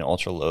why you need an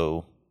ultra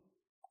low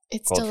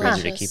cold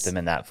freezer to keep them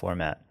in that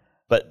format.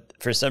 But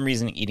for some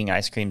reason, eating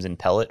ice creams in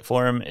pellet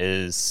form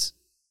is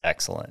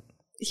excellent.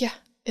 Yeah,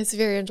 it's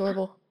very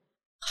enjoyable.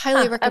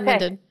 Highly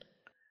recommended. Okay.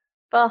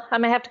 Well, I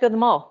may have to go to the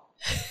mall.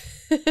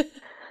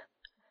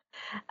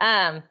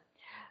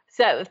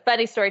 So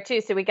funny story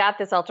too. So we got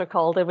this ultra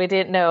cold and we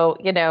didn't know,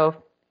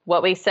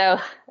 what we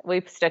stuck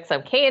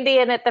some candy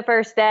in it the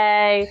first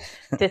day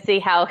to see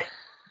how,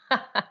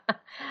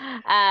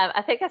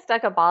 I think I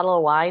stuck a bottle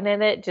of wine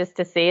in it just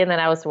to see. And then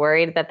I was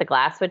worried that the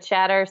glass would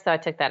shatter. So I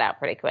took that out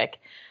pretty quick.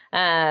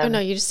 Oh no,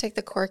 you just take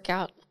the cork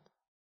out.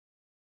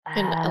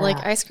 And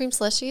ice cream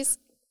slushies,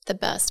 the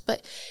best.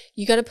 But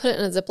you got to put it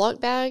in a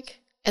Ziploc bag,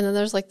 and then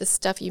there's the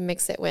stuff you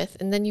mix it with,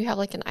 and then you have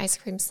an ice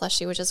cream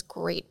slushie, which is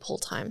great pull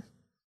time.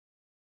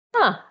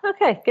 Huh.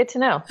 Okay, good to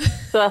know.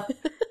 So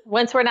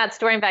once we're not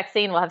storing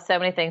vaccine, we'll have so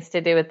many things to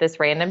do with this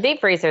random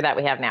deep freezer that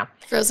we have now.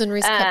 Frozen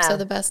Reese cups are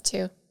the best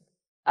too.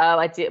 Oh,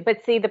 I do.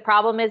 But see, the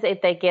problem is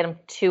if they get them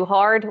too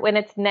hard when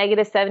it's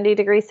negative 70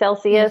 degrees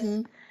Celsius,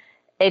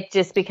 it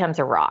just becomes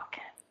a rock.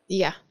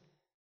 Yeah.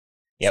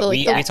 Yeah, so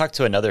we talked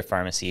to another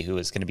pharmacy who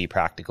was going to be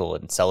practical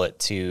and sell it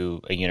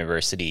to a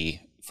university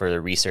for the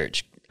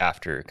research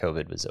after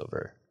COVID was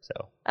over.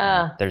 So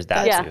there's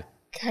that too.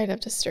 Kind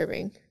of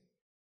disturbing.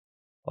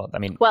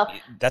 Well,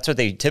 that's what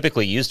they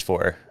typically used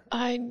for.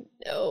 I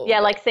know.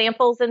 Yeah,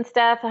 samples and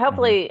stuff.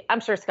 Hopefully, I'm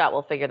sure Scott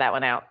will figure that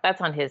one out. That's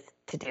on his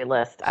to-do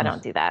list. I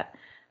don't do that.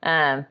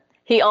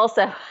 He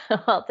also,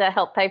 to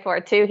help pay for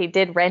it too, he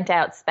did rent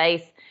out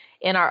space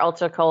in our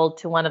ultra cold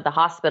to one of the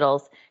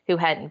hospitals who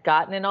hadn't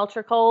gotten an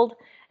ultra cold.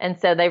 And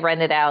so they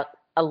rented out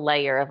a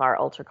layer of our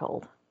ultra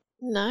cold.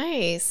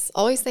 Nice.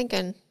 Always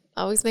thinking,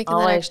 always making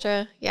that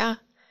extra. Yeah.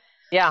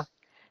 Yeah.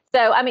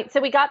 So,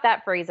 so we got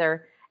that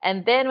freezer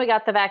and then we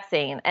got the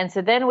vaccine. And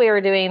so then we were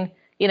doing,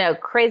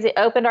 crazy,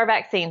 opened our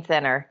vaccine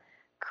center,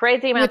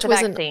 crazy amounts of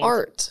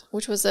vaccines.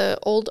 Which was an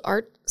old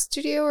art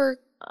studio or?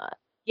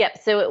 Yep.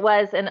 So it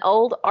was an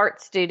old art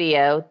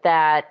studio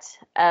that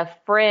a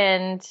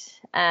friend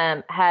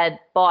had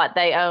bought.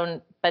 They own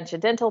a bunch of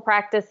dental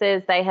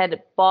practices. They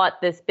had bought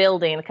this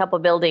building, a couple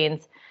of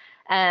buildings.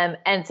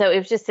 And so it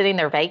was just sitting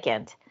there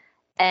vacant.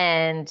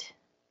 And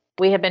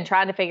we have been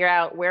trying to figure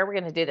out where we're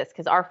going to do this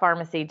because our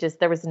pharmacy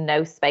there was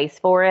no space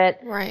for it.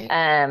 Right.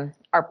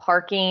 Our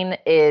parking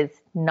is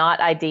not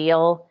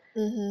ideal.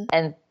 Mm-hmm.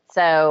 And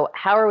so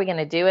how are we going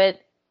to do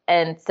it?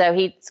 And so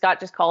Scott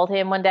just called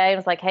him one day and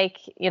was like, hey,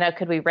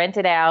 could we rent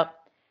it out?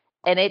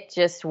 And it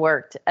just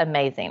worked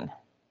amazing.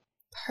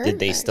 Perfect. Did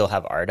they still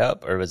have art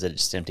up or was it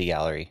just empty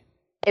gallery?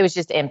 It was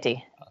just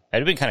empty.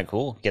 That'd been kind of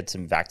cool. Get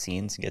some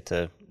vaccines, get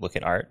to look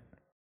at art.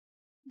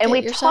 And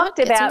we talked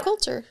about some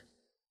culture.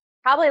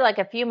 Probably like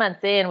a few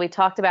months in, we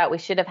talked about we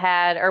should have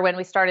had, or when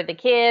we started the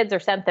kids or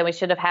something, we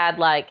should have had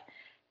like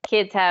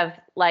kids have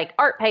like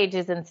art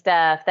pages and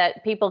stuff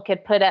that people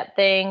could put up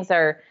things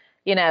or,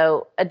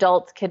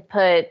 adults could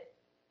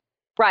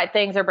write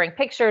things or bring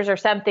pictures or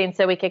something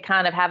so we could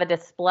kind of have a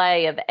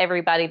display of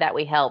everybody that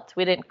we helped.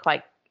 We didn't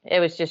quite, it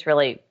was just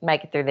really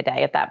make it through the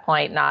day at that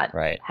point, not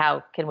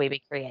how can we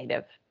be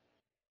creative.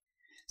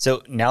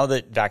 So now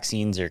that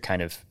vaccines are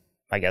kind of,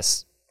 I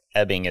guess,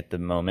 ebbing at the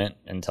moment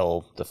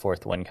until the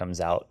fourth one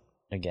comes out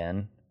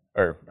again,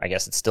 or I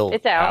guess it's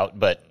out,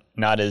 but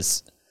not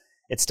as,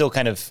 it's still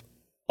kind of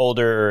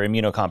older or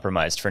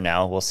immunocompromised for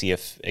now. We'll see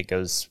if it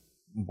goes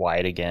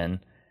wide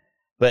again.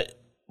 But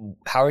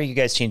how are you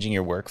guys changing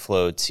your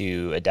workflow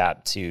to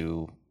adapt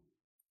to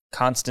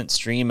constant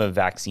stream of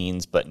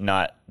vaccines, but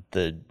not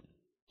the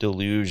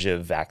deluge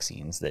of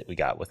vaccines that we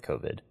got with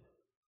COVID?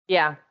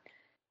 Yeah.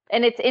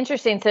 And it's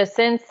interesting. So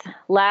since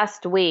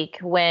last week,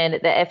 when the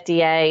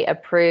FDA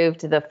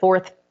approved the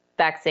fourth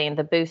vaccine,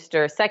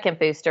 the second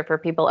booster for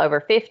people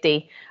over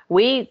 50,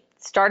 we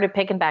started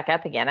picking back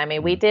up again. I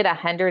mean, we did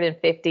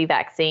 150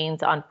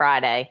 vaccines on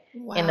Friday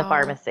in the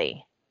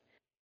pharmacy.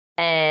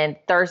 And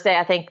Thursday,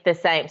 I think the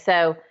same.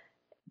 So,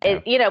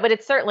 but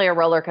it's certainly a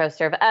roller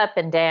coaster of up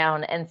and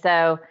down. And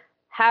so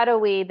how do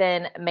we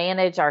then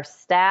manage our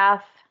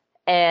staff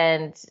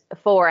and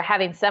for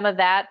having some of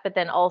that, but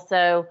then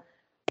also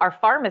our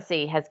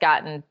pharmacy has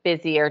gotten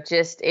busier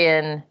just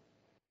in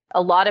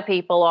a lot of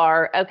people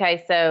are,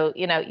 okay, so,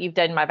 you've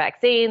done my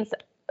vaccines.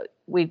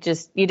 You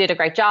did a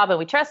great job and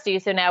we trust you.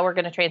 So now we're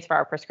going to transfer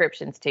our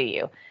prescriptions to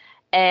you.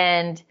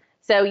 And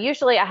so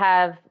usually I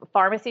have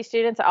pharmacy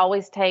students. I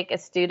always take a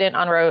student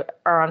on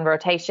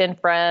rotation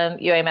from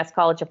UAMS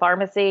College of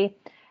Pharmacy.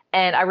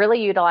 And I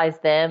really utilize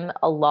them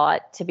a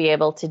lot to be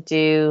able to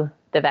do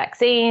the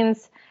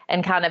vaccines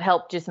and kind of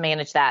help just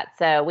manage that.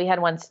 So we had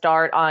one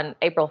start on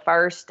April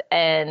 1st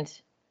and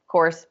of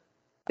course,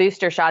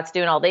 booster shots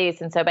doing all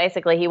these. And so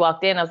basically he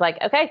walked in, I was like,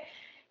 okay,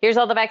 here's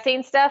all the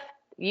vaccine stuff.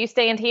 You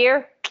stand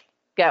here,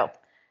 go.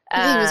 He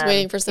was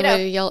waiting for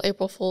somebody to yell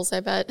April Fools,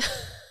 I bet.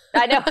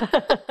 I know.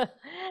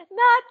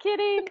 Not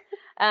kidding.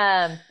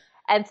 And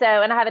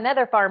I have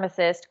another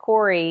pharmacist,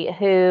 Corey,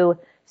 who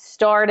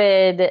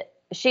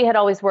she had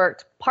always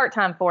worked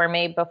part-time for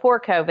me before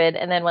COVID.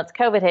 And then once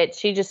COVID hit,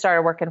 she just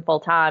started working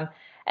full-time.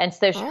 And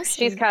so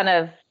she's kind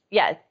of,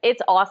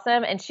 it's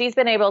awesome. And she's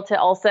been able to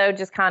also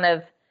just kind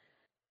of,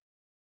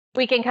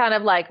 we can kind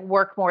of like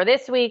work more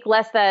this week,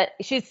 less that.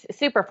 She's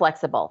super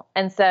flexible.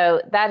 And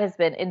so that has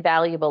been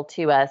invaluable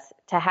to us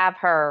to have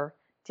her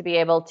to be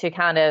able to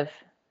kind of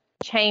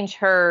change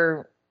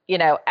her,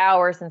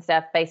 hours and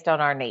stuff based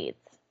on our needs.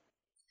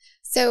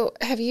 So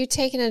have you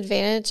taken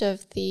advantage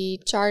of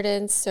the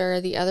Jardiance or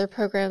the other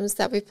programs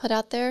that we've put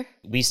out there?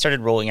 We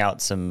started rolling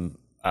out some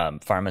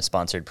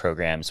pharma-sponsored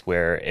programs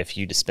where if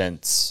you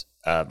dispense,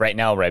 right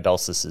now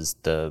Rybelsus is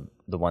the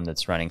one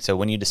that's running. So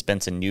when you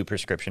dispense a new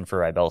prescription for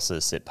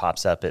Rybelsus, it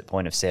pops up at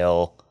point of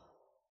sale,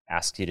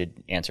 asks you to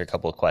answer a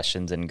couple of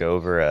questions and go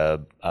over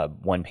a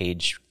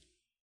one-page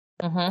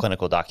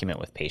clinical document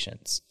with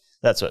patients.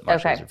 That's what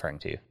Marsha was referring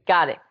to.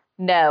 Got it.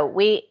 No,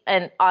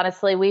 and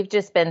honestly, we've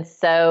just been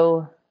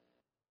so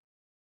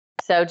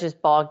just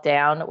bogged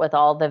down with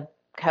all the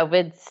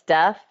COVID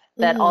stuff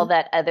that all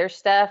that other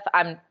stuff.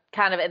 I'm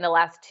kind of in the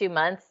last 2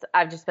 months,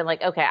 I've just been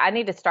like, okay, I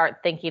need to start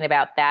thinking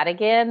about that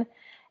again.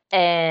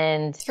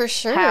 And for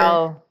sure,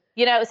 how,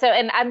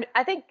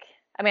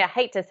 I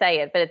hate to say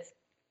it, but it's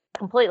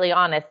completely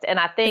honest. And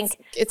I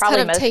think it's probably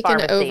kind of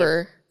taken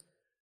over.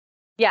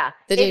 Yeah,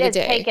 it has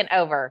taken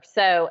over.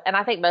 So, and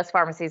I think most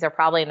pharmacies are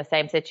probably in the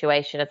same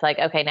situation. It's like,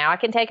 okay, now I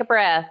can take a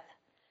breath.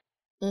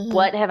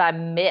 What have I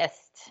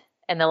missed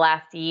in the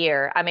last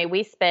year? I mean,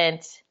 we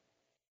spent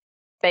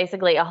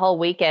basically a whole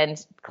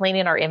weekend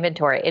cleaning our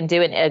inventory and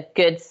doing a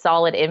good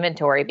solid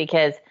inventory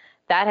because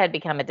that had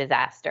become a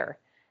disaster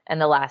in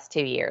the last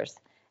 2 years.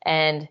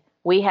 And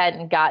we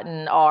hadn't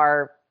gotten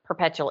our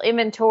perpetual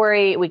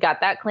inventory. We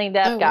got that cleaned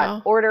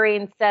up,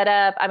 ordering set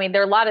up. I mean,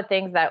 there are a lot of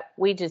things that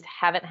we just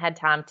haven't had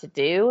time to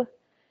do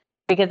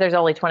because there's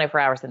only 24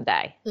 hours in a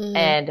day.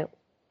 And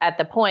at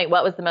the point,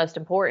 what was the most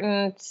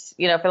important,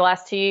 for the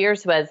last 2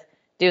 years was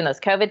doing those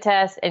COVID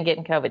tests and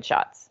getting COVID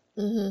shots.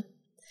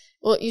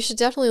 Well, you should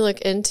definitely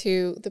look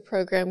into the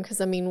program because,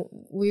 I mean,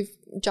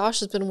 Josh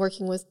has been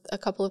working with a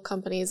couple of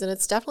companies, and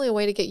it's definitely a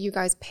way to get you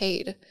guys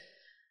paid.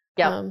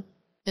 Yeah.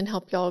 And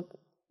help y'all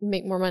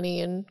make more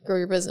money and grow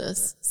your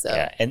business. So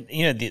yeah, and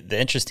the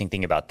interesting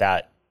thing about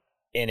that,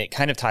 and it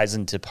kind of ties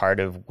into part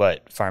of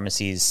what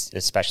pharmacies,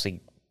 especially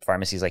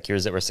pharmacies like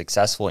yours that were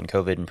successful in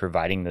COVID and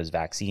providing those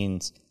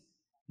vaccines,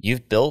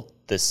 you've built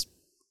this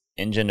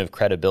engine of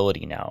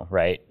credibility now,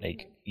 right?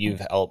 Like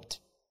you've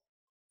helped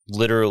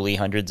literally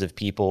hundreds of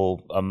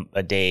people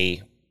a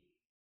day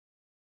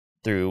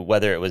through,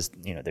 whether it was,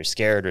 they're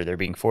scared or they're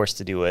being forced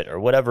to do it or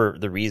whatever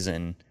the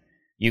reason,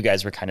 you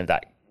guys were kind of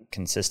that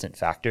consistent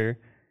factor.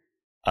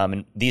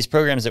 And these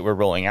programs that we're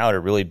rolling out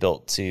are really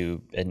built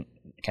to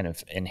kind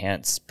of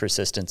enhance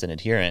persistence and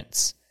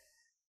adherence.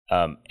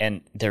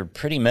 And they're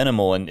pretty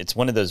minimal. And it's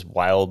one of those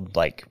wild,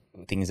 like,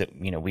 things that,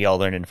 we all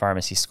learned in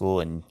pharmacy school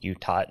and you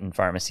taught in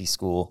pharmacy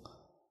school,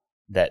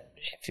 that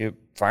if your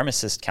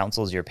pharmacist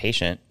counsels your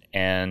patient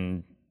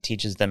and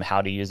teaches them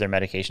how to use their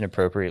medication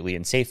appropriately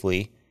and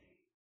safely,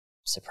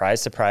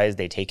 surprise, surprise,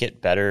 they take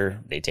it better,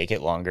 they take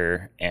it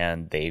longer,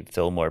 and they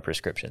fill more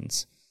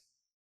prescriptions.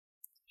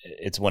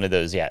 It's one of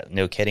those,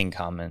 no kidding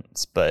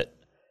comments, but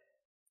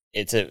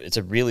it's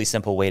a really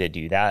simple way to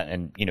do that.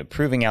 And,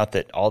 proving out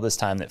that all this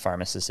time that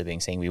pharmacists have been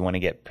saying we want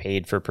to get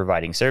paid for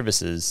providing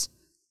services,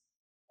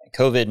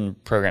 COVID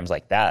and programs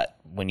like that,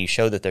 when you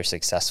show that they're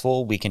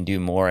successful, we can do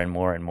more and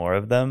more and more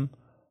of them.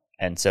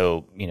 And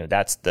so,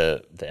 that's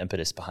the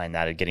impetus behind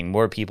that, of getting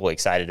more people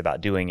excited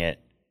about doing it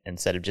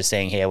instead of just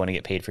saying, hey, I want to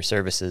get paid for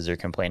services, or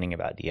complaining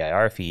about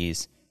DIR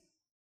fees.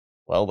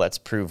 Well, let's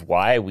prove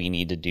why we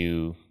need to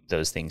do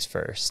those things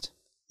first.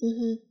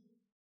 Mm-hmm.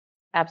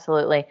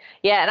 Absolutely.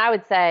 Yeah. And I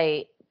would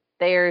say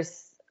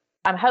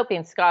I'm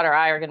hoping Scott or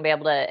I are going to be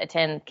able to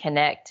attend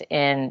Connect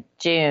in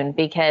June,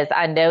 because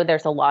I know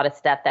there's a lot of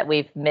stuff that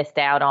we've missed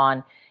out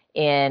on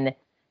in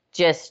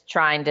just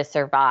trying to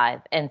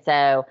survive. And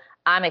so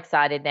I'm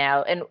excited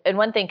now. And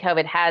one thing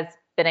COVID has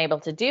been able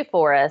to do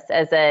for us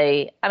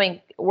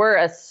we're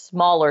a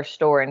smaller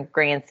store in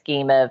grand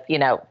scheme of,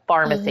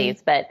 pharmacies,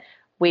 mm-hmm. but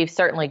we've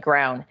certainly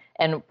grown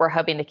and we're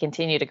hoping to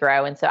continue to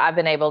grow. And so I've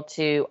been able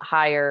to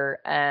hire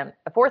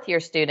a fourth year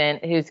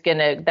student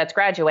that's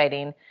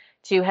graduating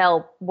to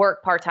help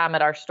work part-time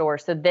at our store.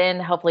 So then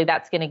hopefully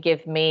that's going to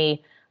give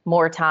me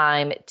more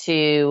time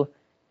to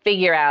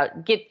figure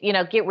out,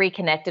 get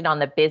reconnected on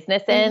the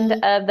business end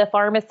mm-hmm. of the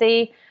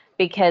pharmacy,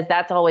 because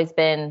that's always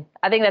been,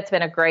 I think that's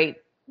been a great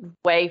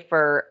way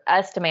for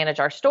us to manage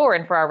our store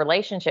and for our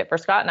relationship for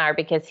Scott and I,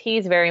 because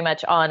he's very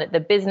much on the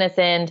business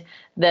end,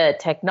 the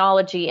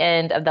technology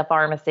end of the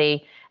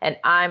pharmacy. And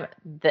I'm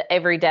the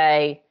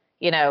everyday,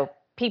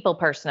 people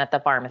person at the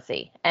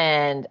pharmacy,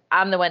 and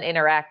I'm the one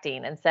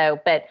interacting. And so,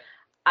 but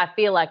I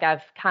feel like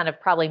I've kind of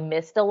probably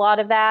missed a lot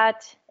of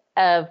that,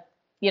 of,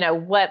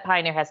 what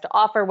Pioneer has to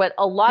offer, what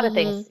a lot of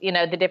mm-hmm.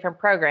 things, the different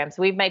programs.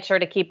 We've made sure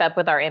to keep up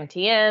with our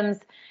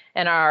MTMs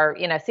and our,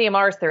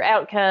 CMRs through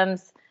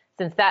outcomes,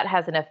 since that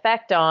has an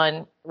effect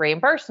on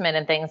reimbursement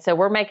and things. So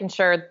we're making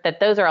sure that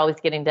those are always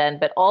getting done.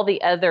 But all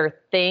the other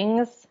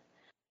things,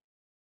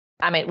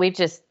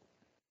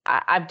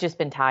 I've just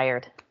been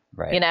tired,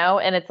 right?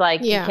 And it's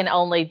like, you can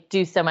only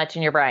do so much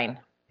in your brain.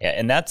 Yeah.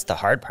 And that's the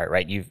hard part,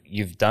 right?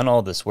 You've done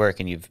all this work,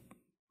 and you've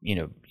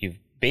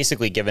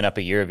basically given up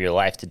a year of your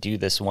life to do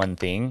this one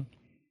thing.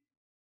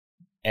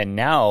 And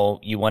now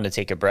you want to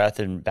take a breath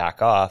and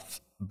back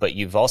off, but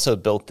you've also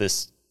built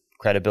this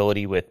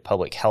credibility with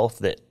public health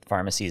that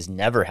pharmacies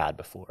never had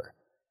before.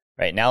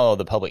 Right now, all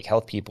the public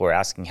health people are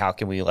asking, how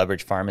can we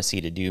leverage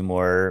pharmacy to do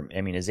more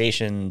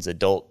immunizations,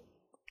 adult,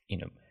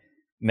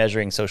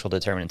 measuring social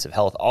determinants of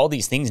health, all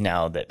these things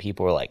now that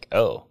people are like,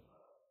 oh,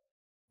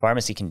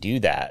 pharmacy can do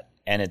that.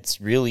 And it's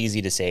real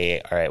easy to say,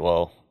 all right,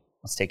 well,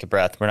 let's take a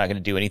breath. We're not going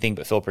to do anything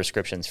but fill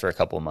prescriptions for a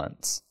couple of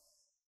months.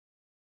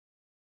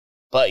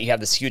 But you have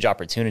this huge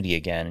opportunity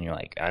again, and you're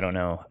like, I don't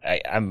know.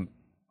 I'm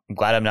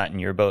glad I'm not in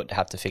your boat to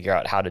have to figure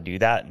out how to do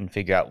that and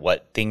figure out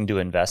what thing to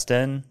invest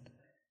in.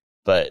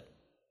 But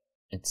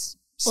it's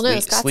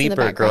sleep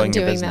or growing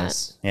your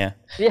business. That.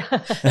 Yeah.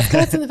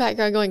 Scott's in the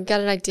background going,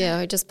 got an idea.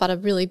 I just bought a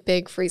really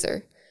big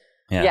freezer.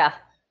 Yeah.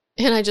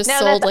 And I just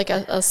sold like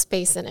a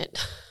space in it.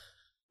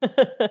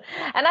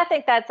 And I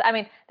think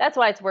that's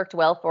why it's worked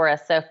well for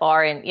us so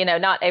far. And,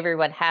 not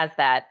everyone has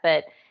that,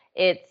 but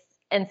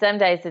and some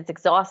days it's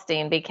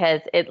exhausting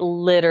because it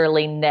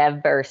literally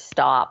never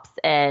stops.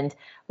 And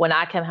when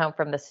I come home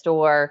from the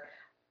store,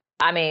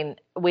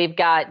 we've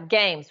got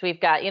games, we've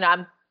got,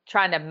 I'm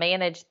trying to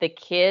manage the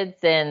kids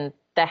and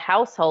the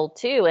household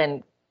too,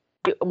 and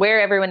where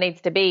everyone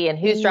needs to be and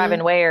who's mm-hmm.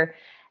 driving where.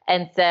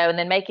 And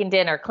then making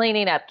dinner,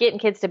 cleaning up, getting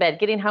kids to bed,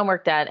 getting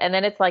homework done. And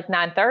then it's like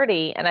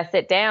 9:30 and I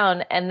sit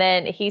down, and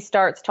then he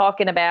starts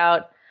talking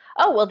about,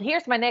 oh, well,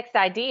 here's my next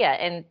idea.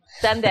 And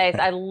some days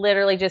I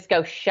literally just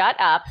go, shut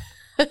up.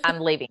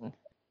 I'm leaving.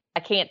 I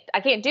can't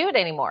do it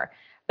anymore.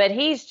 But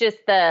he's just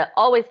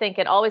always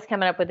thinking, always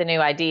coming up with a new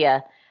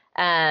idea,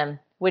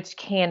 which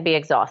can be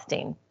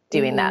exhausting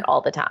doing mm-hmm. that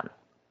all the time.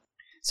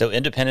 So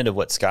independent of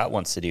what Scott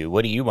wants to do,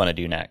 what do you want to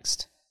do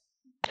next?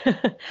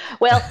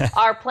 Well,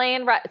 our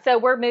plan, right? So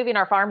we're moving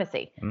our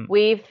pharmacy.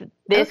 This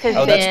has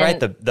been. That's right.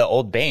 The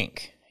old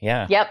bank.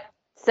 Yeah. Yep.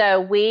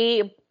 So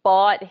we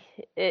bought,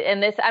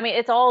 and this, I mean,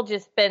 it's all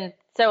just been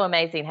so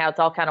amazing how it's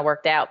all kind of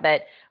worked out.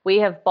 But we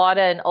have bought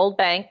an old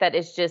bank that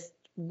is just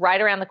right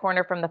around the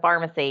corner from the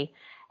pharmacy.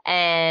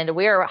 And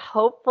we are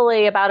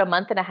hopefully about a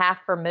month and a half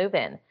from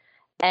moving.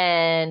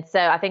 And so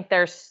I think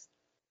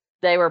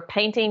they were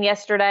painting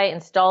yesterday,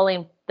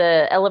 installing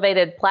the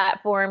elevated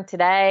platform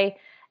today.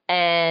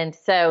 And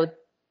so,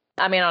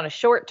 I mean, on a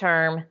short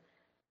term,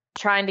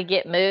 trying to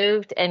get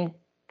moved and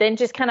then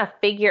just kind of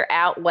figure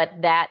out what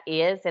that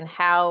is and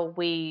how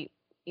we,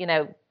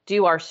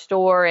 do our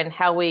store and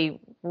how we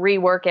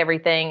rework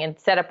everything and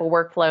set up a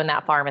workflow in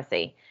that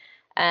pharmacy.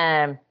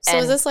 So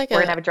is this like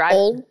an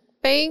old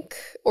bank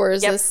or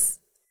is this?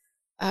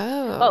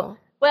 Oh,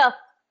 well,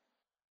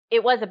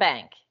 it was a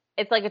bank.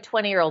 It's like a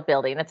 20-year-old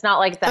building. It's not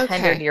like it's a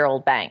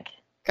 100-year-old bank.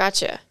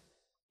 Gotcha.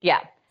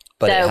 Yeah.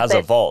 But it has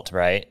a vault,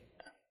 right?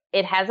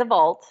 It has a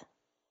vault.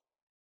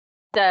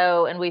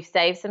 So, and we've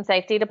saved some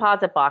safety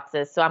deposit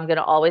boxes. So I'm going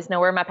to always know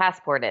where my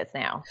passport is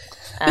now.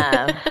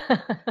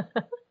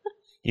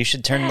 You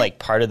should turn like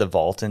part of the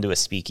vault into a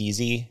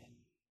speakeasy,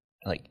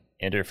 like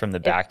enter from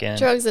the back end.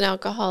 Drugs and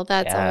alcohol.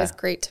 That's always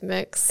great to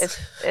mix.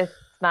 It's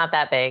not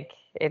that big.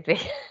 It'd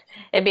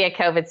be a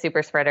COVID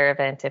super spreader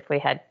event if we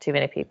had too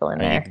many people in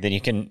there. Then you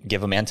can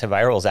give them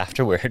antivirals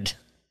afterward.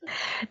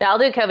 No, I'll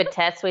do COVID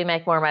tests. We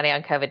make more money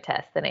on COVID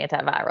tests than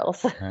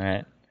antivirals. All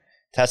right.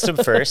 Test them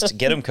first,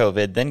 get them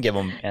COVID, then give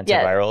them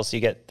antivirals. Yes. You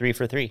get 3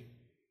 for 3.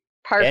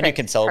 Perfect. And you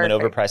can sell them an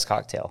overpriced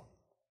cocktail.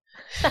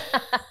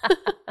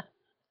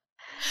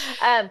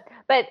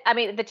 But I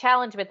mean, the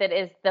challenge with it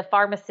is the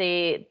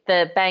pharmacy,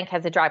 the bank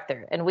has a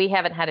drive-through, and we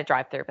haven't had a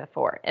drive-through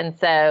before. And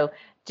so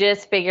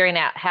just figuring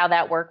out how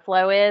that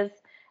workflow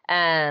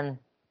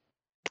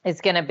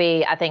is going to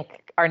be, I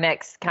think, our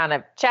next kind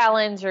of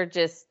challenge or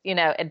just,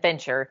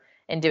 adventure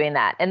in doing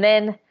that. And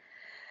then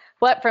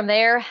what from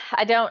there,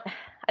 I don't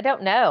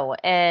know.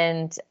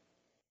 And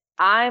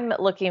I'm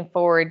looking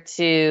forward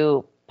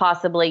to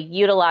possibly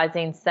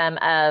utilizing some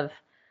of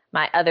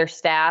my other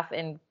staff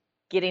and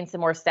getting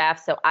some more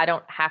staff so I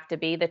don't have to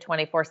be the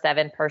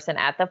 24/7 person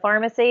at the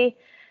pharmacy.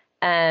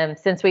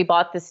 Since we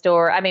bought the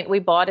store, we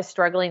bought a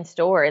struggling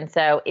store. And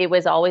so it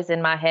was always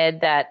in my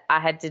head that I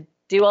had to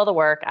do all the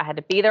work. I had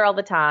to be there all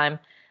the time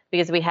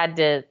because we had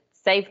to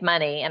save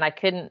money and I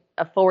couldn't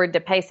afford to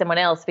pay someone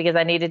else because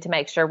I needed to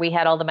make sure we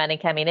had all the money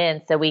coming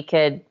in so we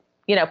could,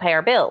 pay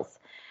our bills.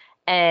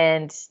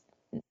 And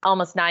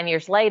almost 9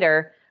 years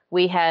later,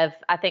 we have,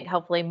 I think,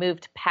 hopefully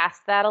moved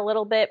past that a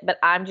little bit, but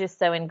I'm just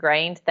so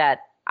ingrained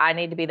that I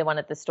need to be the one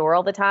at the store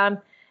all the time.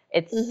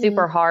 It's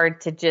super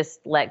hard to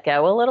just let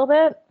go a little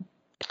bit.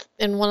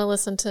 And want to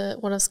listen to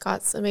one of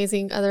Scott's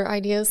amazing other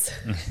ideas.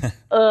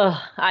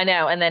 I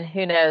know. And then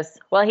who knows?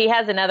 Well, he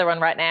has another one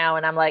right now.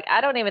 And I'm like,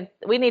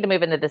 we need to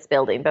move into this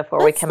building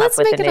before we come up with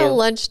a new. Let's make it a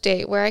lunch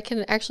date where I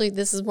can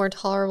this is more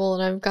tolerable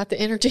and I've got the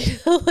energy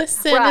to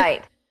listen.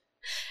 Right.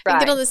 And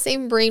get on the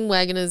same brain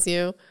wagon as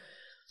you.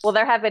 Well,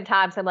 there have been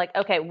times I'm like,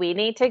 okay, we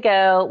need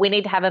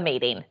to have a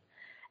meeting.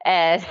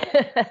 And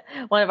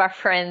one of our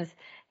friends,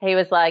 he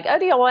was like, oh,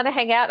 do you want to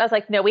hang out? And I was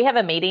like, no, we have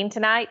a meeting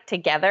tonight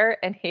together.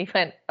 And he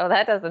went, oh,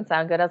 that doesn't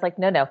sound good. I was like,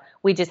 no,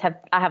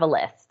 I have a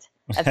list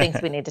of things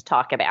we need to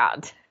talk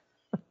about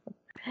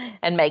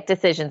and make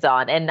decisions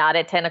on, and not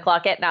at 10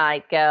 o'clock at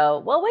night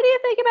go, well, what do you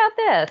think about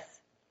this?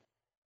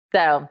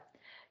 So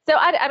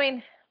I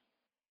mean,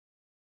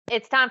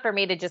 it's time for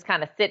me to just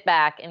kind of sit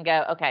back and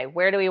go, okay,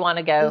 where do we want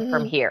to go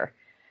from here?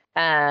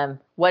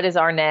 What is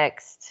our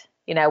next,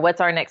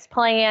 what's our next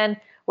plan?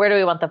 Where do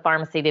we want the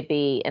pharmacy to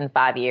be in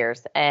 5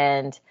 years?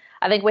 And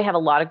I think we have a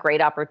lot of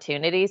great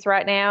opportunities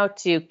right now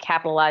to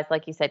capitalize,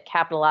 like you said,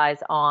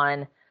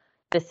 on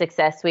the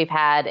success we've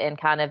had and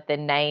kind of the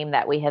name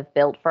that we have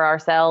built for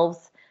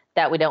ourselves,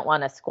 that we don't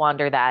want to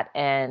squander that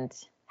and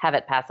have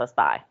it pass us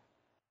by.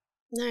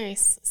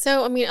 Nice.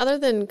 So, other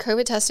than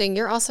COVID testing,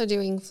 you're also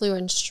doing flu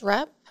and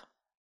strep?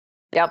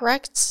 Yep.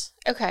 Correct?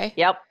 Okay.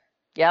 Yep.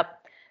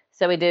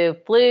 So we do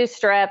flu,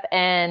 strep,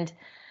 and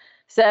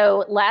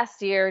so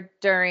last year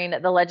during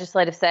the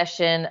legislative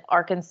session,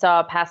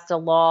 Arkansas passed a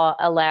law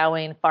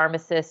allowing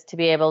pharmacists to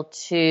be able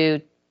to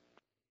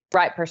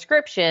write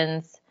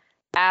prescriptions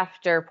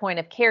after point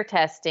of care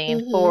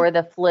testing for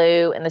the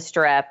flu and the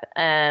strep.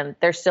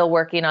 They're still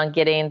working on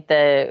getting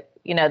the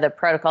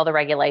protocol, the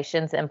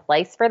regulations in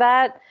place for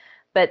that.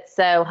 But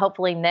so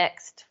hopefully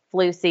next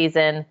flu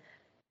season,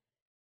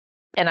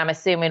 and I'm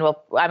assuming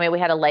we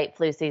had a late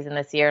flu season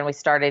this year and we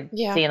started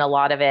seeing a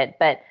lot of it,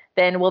 but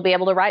then we'll be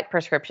able to write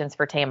prescriptions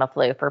for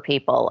Tamiflu for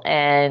people.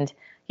 And,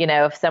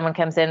 if someone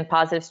comes in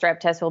positive strep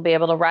test, we'll be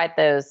able to write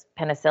those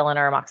penicillin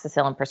or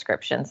amoxicillin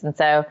prescriptions. And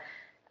so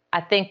I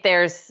think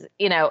there's,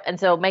 and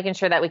so making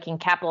sure that we can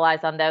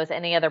capitalize on those,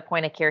 any other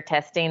point of care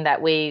testing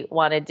that we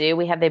want to do,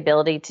 we have the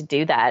ability to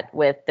do that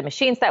with the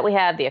machines that we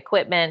have, the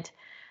equipment.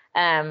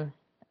 I'm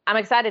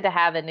excited to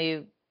have a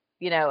new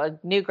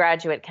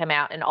graduate come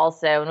out.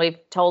 And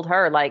we've told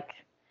her, like,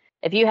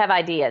 if you have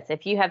ideas,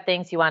 if you have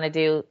things you want to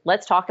do,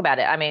 let's talk about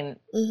it. I mean,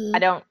 I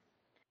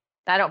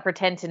don't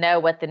pretend to know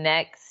what the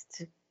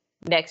next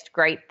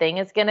great thing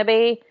is going to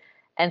be.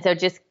 And so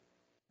just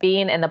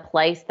being in the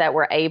place that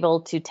we're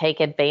able to take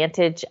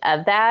advantage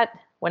of that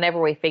whenever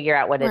we figure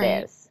out what it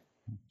is.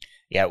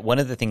 Yeah. One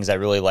of the things I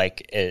really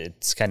like,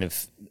 it's kind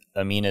of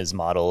Amina's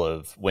model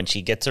of when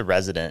she gets a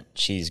resident,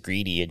 she's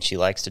greedy and she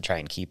likes to try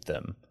and keep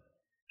them.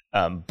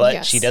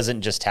 But she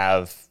doesn't just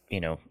have,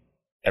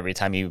 every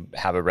time you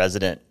have a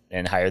resident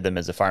and hire them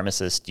as a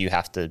pharmacist, you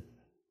have to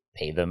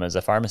pay them as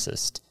a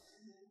pharmacist.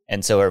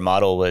 And so her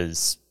model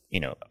was,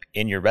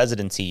 in your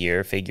residency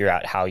year, figure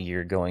out how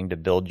you're going to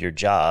build your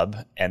job.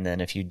 And then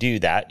if you do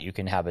that, you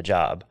can have a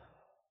job.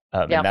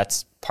 And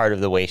that's part of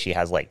the way she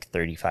has like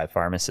 35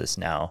 pharmacists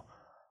now.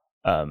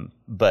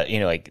 But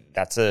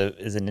that's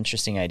is an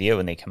interesting idea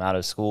when they come out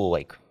of school.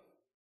 Like,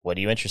 what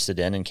are you interested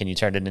in? And can you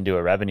turn it into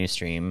a revenue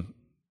stream?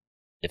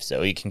 If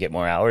so, you can get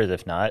more hours.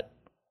 If not,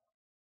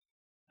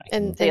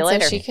 so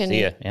she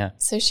can,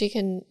 so she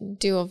can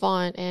do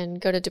Avant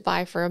and go to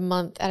Dubai for a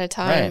month at a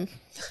time.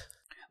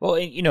 Right.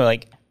 Well,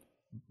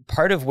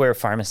 part of where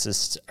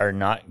pharmacists are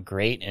not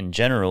great in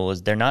general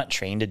is they're not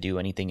trained to do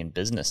anything in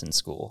business in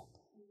school,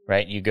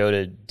 right? You go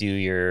to do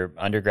your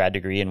undergrad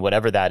degree and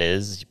whatever that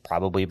is,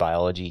 probably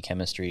biology,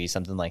 chemistry,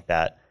 something like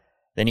that.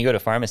 Then you go to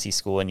pharmacy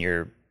school and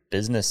your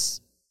business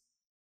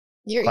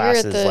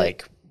class is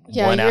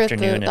one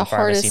afternoon in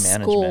pharmacy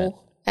management.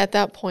 School at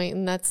that point,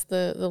 and that's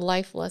the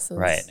life lessons.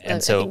 Right. And I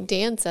think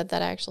Dan said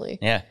that actually.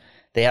 Yeah.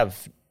 They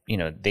have,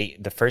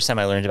 the first time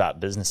I learned about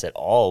business at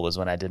all was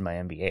when I did my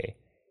MBA.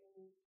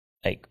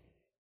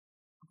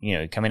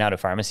 Coming out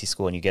of pharmacy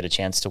school and you get a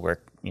chance to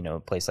work, a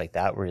place like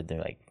that where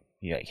they're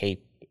you're like,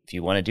 hey, if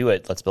you want to do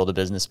it, let's build a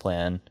business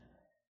plan,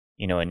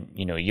 you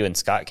and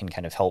Scott can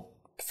kind of help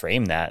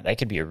frame that. That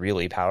could be a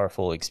really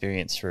powerful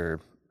experience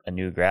for a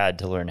new grad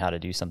to learn how to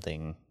do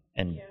something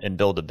and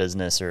build a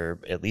business or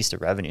at least a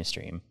revenue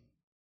stream.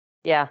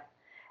 Yeah.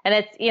 And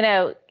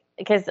it's,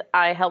 because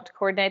I helped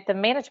coordinate the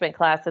management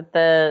class at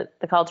the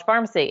College of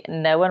Pharmacy.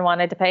 No one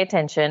wanted to pay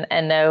attention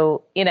and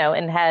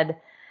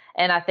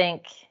I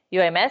think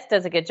UAMS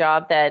does a good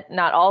job that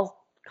not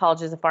all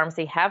colleges of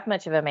pharmacy have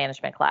much of a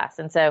management class.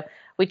 And so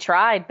we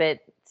tried, but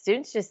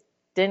students just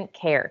didn't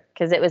care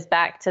because it was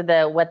back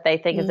to what they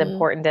think is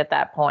important at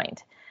that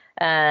point.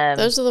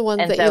 Those are the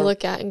ones that you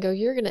look at and go,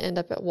 you're going to end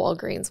up at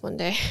Walgreens one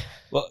day.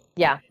 Well,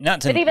 yeah.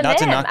 Not to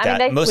knock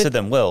that. Most of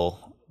them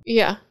will.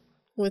 Yeah.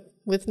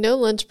 With no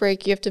lunch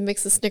break, you have to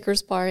mix a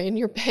Snickers bar in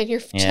your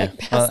check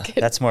basket. Well,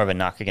 that's more of a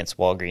knock against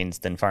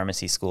Walgreens than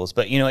pharmacy schools.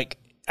 But,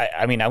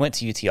 I went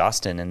to UT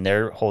Austin and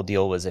their whole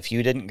deal was if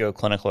you didn't go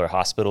clinical or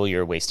hospital,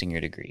 you're wasting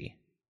your degree.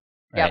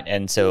 Right. Yep.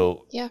 And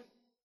so,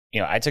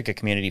 I took a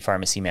community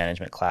pharmacy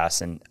management class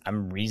and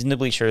I'm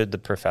reasonably sure the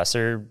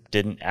professor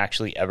didn't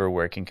actually ever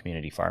work in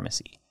community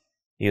pharmacy.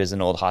 He was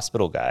an old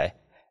hospital guy.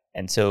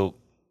 And so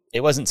it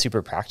wasn't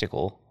super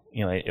practical.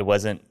 It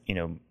wasn't,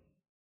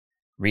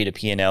 read a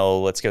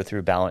P&L, let's go through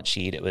a balance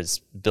sheet. It was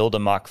build a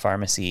mock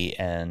pharmacy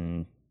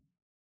and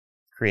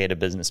create a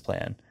business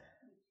plan.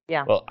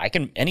 Yeah. Well,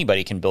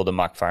 anybody can build a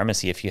mock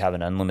pharmacy if you have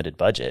an unlimited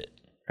budget,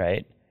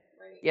 right?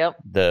 Yep.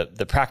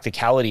 The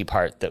practicality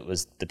part that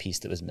was the piece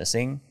that was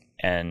missing.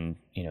 And,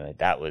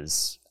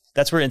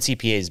 that's where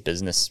NCPA's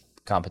business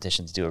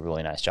competitions do a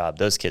really nice job.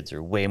 Those kids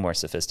are way more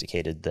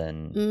sophisticated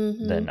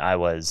than I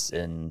was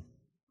in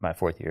my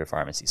fourth year of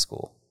pharmacy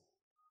school.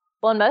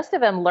 Well, and most of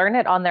them learn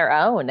it on their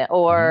own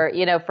or,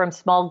 from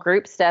small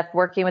group stuff,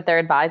 working with their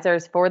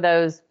advisors for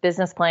those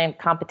business plan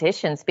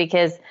competitions,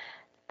 because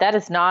that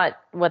is not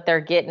what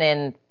they're getting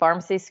in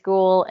pharmacy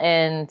school.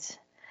 And,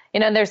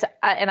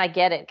 and I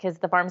get it because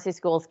the pharmacy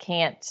schools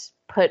can't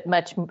put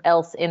much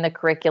else in the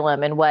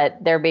curriculum and what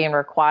they're being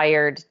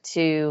required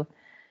to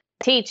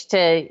teach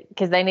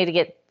because they need to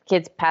get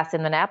kids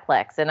passing the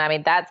NAPLEX.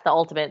 And that's the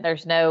ultimate.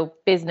 There's no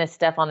business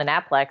stuff on the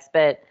NAPLEX,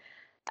 but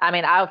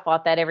I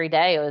fought that every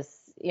day. It was,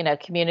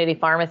 community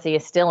pharmacy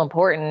is still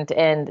important,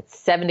 and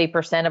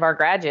 70% of our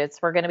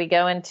graduates were going to be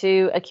going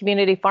to a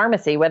community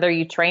pharmacy, whether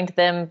you trained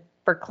them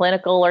for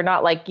clinical or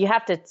not. You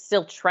have to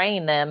still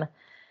train them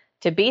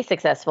to be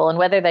successful, and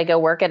whether they go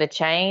work at a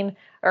chain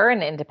or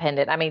an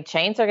independent.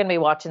 Chains are going to be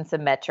watching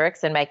some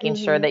metrics and making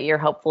sure that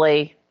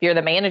if you're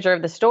the manager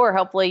of the store,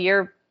 hopefully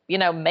you're,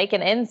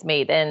 making ends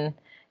meet. And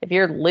if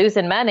you're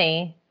losing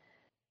money,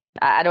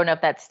 I don't know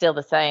if that's still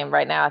the same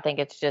right now. I think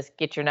it's just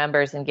get your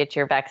numbers and get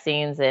your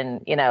vaccines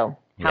and,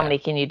 how many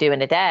can you do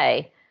in a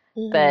day?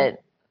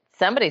 But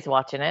somebody's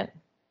watching it.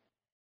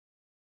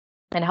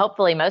 And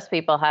hopefully most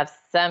people have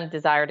some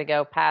desire to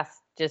go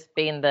past just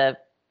being the,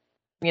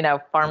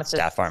 pharmacist.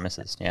 Staff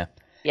pharmacist, yeah.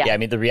 Yeah,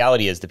 the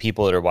reality is the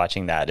people that are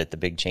watching that at the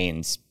big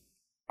chains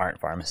aren't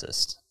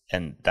pharmacists.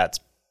 And that's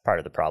part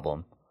of the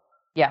problem.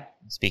 Yeah.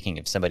 Speaking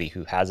of somebody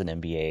who has an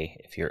MBA,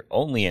 if you're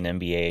only an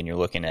MBA and you're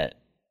looking at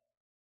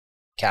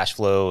cash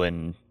flow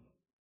and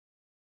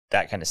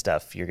that kind of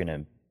stuff, you're going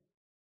to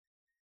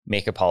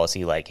make a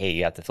policy like, hey,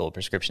 you have to fill a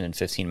prescription in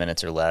 15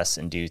 minutes or less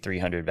and do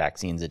 300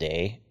 vaccines a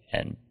day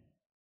and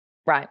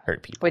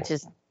hurt people. Which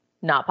is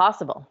not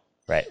possible.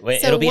 Right. Well,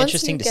 it'll be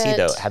interesting to see,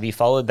 though. Have you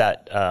followed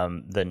that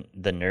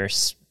the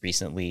nurse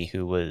recently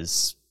who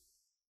was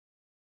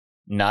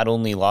not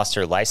only lost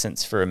her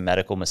license for a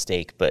medical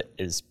mistake, but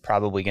is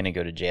probably going to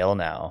go to jail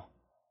now?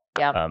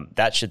 Yeah.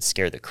 That should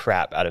scare the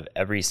crap out of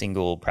every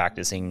single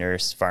practicing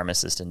nurse,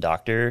 pharmacist, and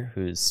doctor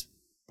who's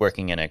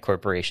working in a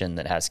corporation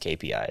that has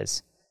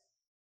KPIs.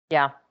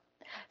 Yeah.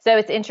 So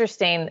it's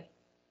interesting.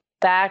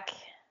 Back,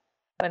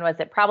 when was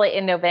it? Probably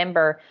in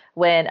November,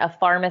 when a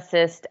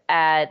pharmacist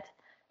at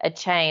a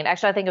chain,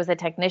 actually, I think it was a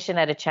technician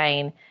at a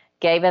chain,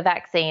 gave a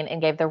vaccine and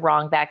gave the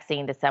wrong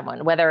vaccine to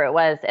someone, whether it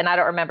was, and I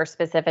don't remember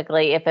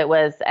specifically if it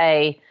was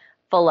a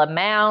full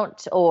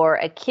amount or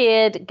a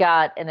kid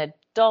got an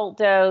adult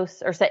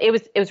dose, or so. It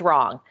was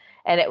wrong.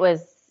 And it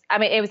was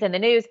in the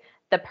news.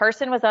 The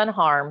person was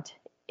unharmed.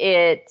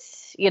 There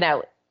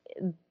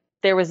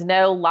was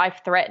no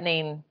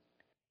life-threatening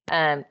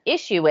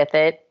issue with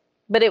it,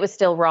 but it was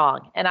still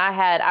wrong. And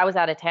I was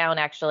out of town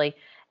actually,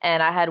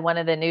 and I had one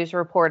of the news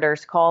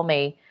reporters call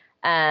me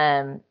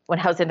when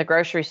I was in the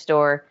grocery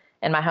store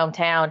in my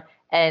hometown,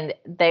 and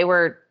they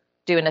were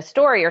doing a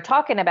story or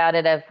talking about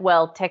it of,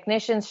 well,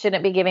 technicians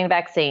shouldn't be giving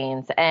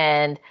vaccines,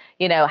 and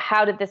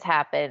how did this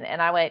happen?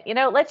 And I went,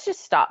 let's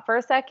just stop for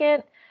a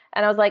second.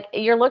 And I was like,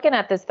 you're looking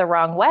at this the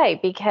wrong way,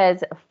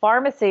 because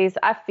pharmacies,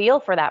 I feel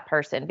for that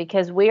person,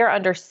 because we are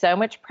under so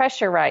much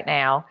pressure right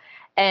now.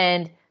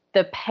 And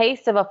the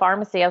pace of a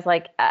pharmacy, I was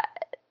like,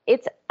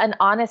 it's an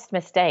honest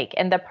mistake.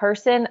 And the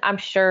person, I'm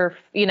sure,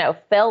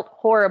 felt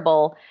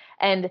horrible.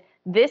 And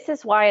this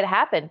is why it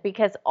happened,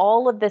 because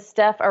all of the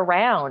stuff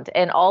around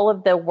and all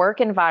of the work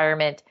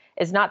environment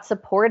is not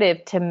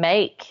supportive to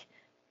make,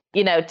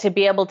 to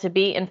be able to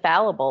be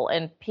infallible.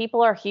 And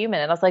people are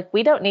human. And I was like,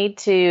 we don't need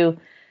to,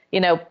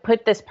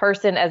 put this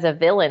person as a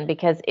villain,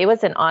 because it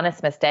was an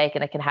honest mistake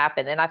and it can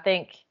happen. And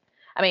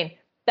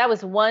that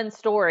was one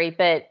story,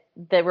 but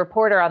the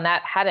reporter on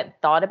that hadn't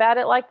thought about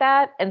it like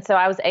that. And so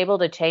I was able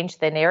to change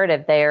the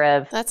narrative there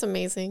of, that's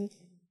amazing.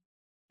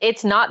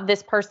 It's not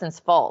this person's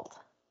fault.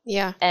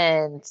 Yeah.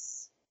 And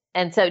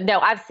so, no,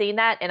 I've seen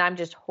that, and I'm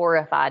just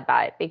horrified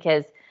by it,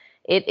 because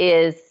it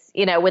is,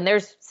 when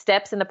there's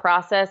steps in the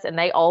process and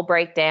they all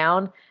break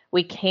down,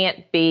 we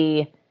can't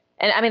be,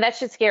 and that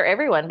should scare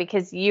everyone,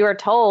 because you are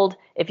told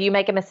if you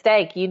make a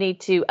mistake, you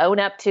need to own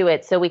up to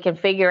it so we can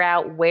figure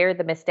out where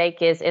the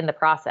mistake is in the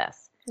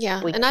process.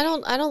 Yeah. And I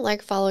don't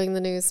like following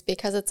the news,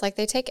 because it's like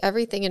they take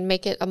everything and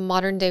make it a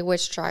modern day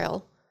witch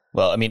trial.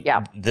 Well,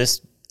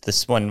 this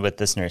one with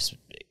this nurse,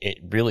 it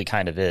really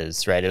kind of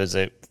is, right? It was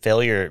a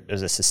failure. It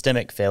was a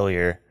systemic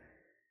failure.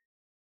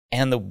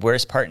 And the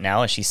worst part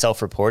now is she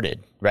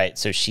self-reported, right?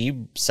 So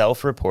she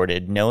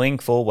self-reported, knowing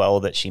full well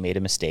that she made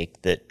a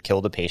mistake that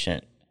killed a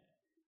patient,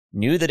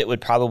 knew that it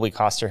would probably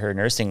cost her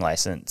nursing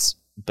license,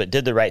 but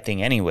did the right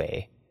thing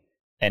anyway.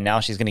 And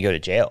now she's going to go to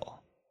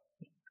jail.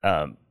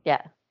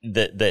 Yeah.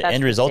 The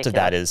end result of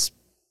that is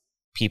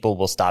people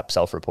will stop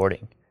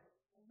self-reporting,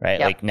 right?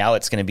 Yep. Like now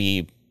it's going to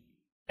be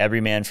every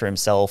man for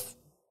himself.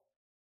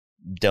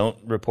 Don't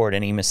report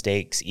any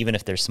mistakes, even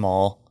if they're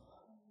small.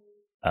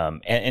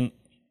 And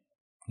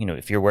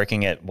if you're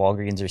working at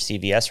Walgreens or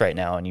CVS right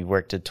now and you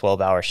worked a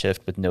 12-hour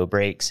shift with no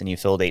breaks and you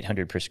filled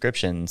 800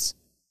 prescriptions.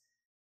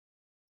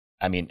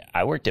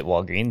 I worked at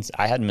Walgreens.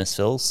 I had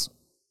misfills.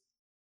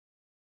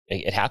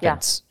 It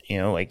happens,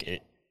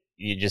 it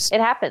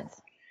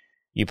happens.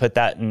 You put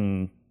that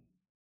in,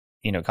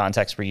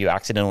 context where you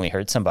accidentally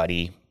hurt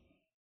somebody,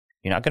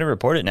 you're not going to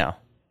report it now.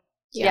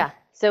 Yeah.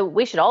 So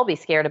we should all be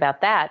scared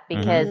about that,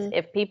 because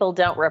if people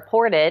don't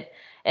report it,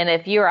 and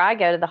if you or I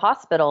go to the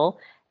hospital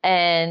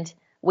and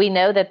we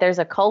know that there's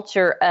a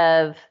culture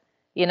of,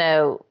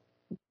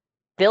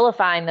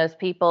 vilifying those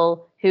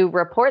people who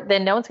report,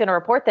 then no one's going to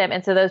report them.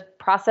 And so those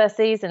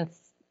processes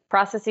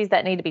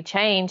that need to be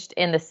changed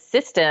in the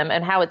system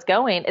and how it's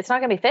going, it's not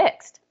going to be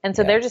fixed. And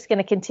so they're just going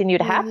to continue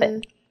to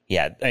happen.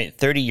 Yeah.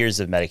 30 years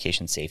of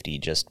medication safety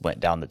just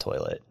went down the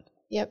toilet.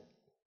 Yep.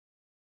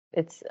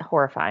 It's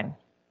horrifying.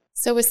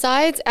 So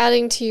besides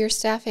adding to your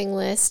staffing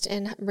list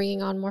and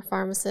bringing on more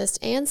pharmacists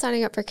and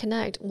signing up for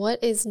Connect,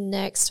 what is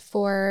next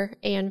for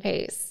Ann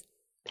Pace?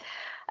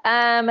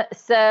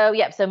 So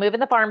moving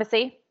the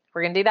pharmacy,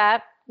 we're going to do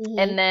that. Mm-hmm.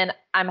 And then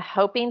I'm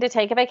hoping to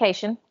take a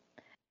vacation,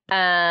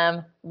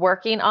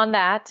 working on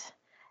that,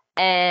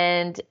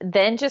 and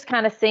then just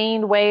kind of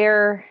seeing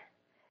where,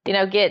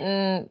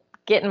 getting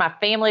my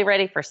family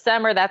ready for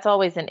summer. That's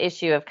always an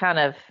issue of kind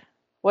of,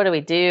 what do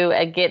we do?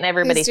 Getting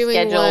everybody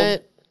scheduled.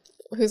 What?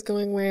 Who's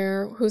going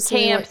where? Who's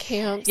doing what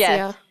camps? Yes.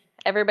 Yeah.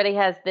 Everybody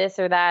has this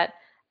or that.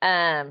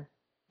 And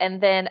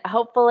then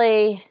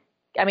hopefully,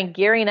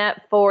 gearing up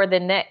for the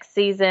next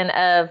season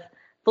of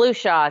flu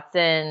shots,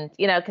 and,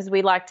 because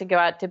we like to go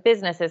out to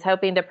businesses,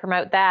 hoping to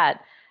promote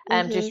that.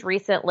 Just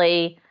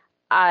recently,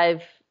 for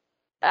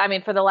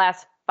the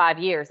last 5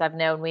 years, I've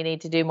known we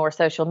need to do more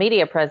social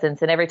media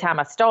presence. And every time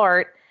I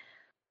start,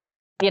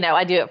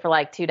 I do it for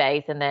like 2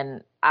 days, and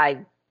then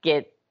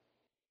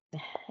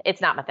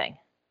it's not my thing.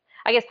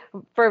 I guess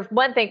for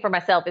one thing for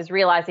myself is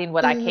realizing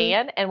what I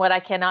can and what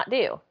I cannot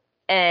do.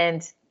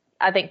 And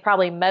I think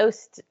probably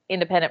most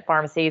independent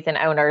pharmacies and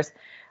owners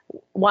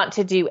want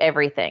to do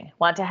everything,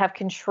 want to have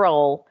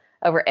control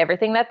over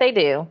everything that they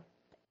do,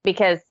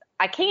 because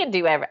I can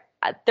do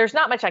there's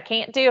not much I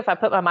can't do if I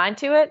put my mind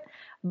to it,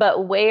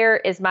 but where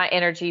is my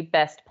energy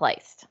best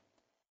placed?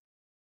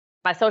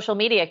 My social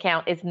media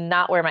account is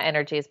not where my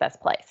energy is best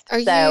placed. Are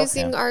you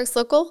using RX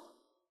Local?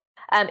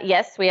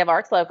 Yes, we have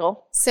RX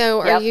Local.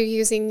 So are you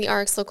using the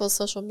RX Local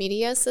social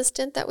media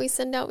assistant that we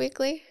send out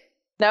weekly?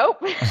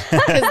 Nope.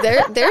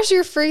 Because there's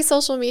your free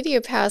social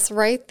media pass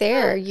right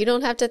there. You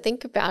don't have to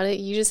think about it.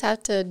 You just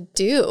have to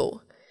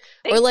do.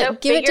 Or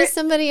give it to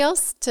somebody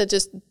else to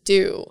just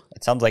do.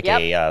 It sounds like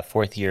a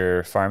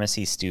fourth-year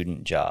pharmacy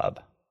student job.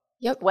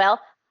 Yep.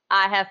 Well,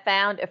 I have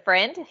found a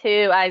friend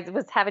who I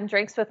was having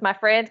drinks with my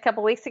friend a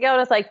couple weeks ago, and I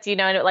was like, do you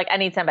know, I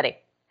need somebody.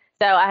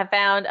 So I have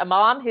found a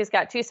mom who's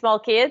got 2 small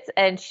kids,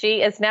 and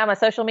she is now my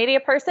social media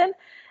person.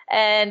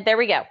 And there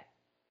we go.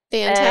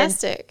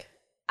 Fantastic.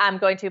 And I'm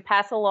going to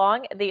pass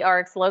along the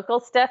RX Local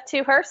stuff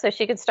to her so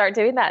she can start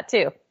doing that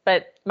too.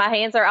 But my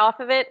hands are off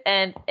of it,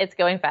 and it's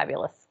going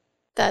fabulous.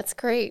 That's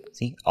great.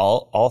 See,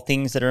 all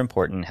things that are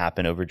important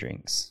happen over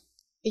drinks.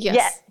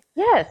 Yes.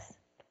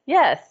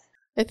 Yes.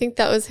 I think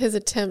that was his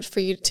attempt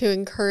for you to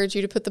encourage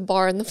you to put the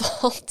bar in the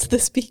vault to the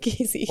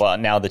speakeasy. Well,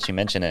 now that you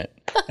mention it.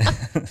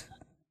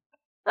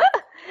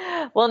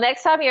 Well,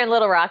 next time you're in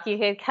Little Rock, you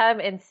can come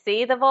and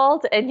see the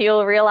vault, and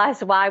you'll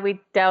realize why we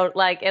don't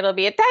it'll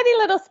be a tiny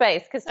little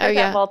space because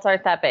vaults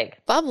aren't that big.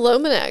 Bob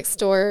Lomanak's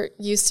store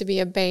used to be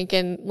a bank,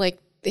 and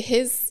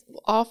his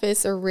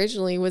office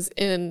originally was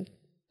in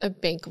a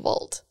bank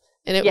vault,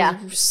 and it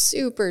was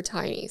super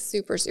tiny,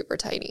 super, super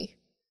tiny.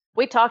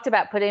 We talked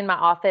about putting my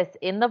office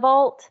in the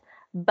vault,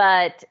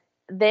 but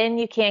then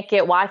you can't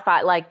get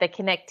Wi-Fi, the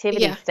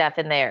connectivity stuff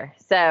in there.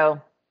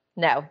 So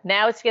no,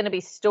 now it's going to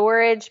be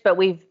storage, but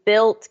we've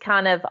built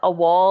kind of a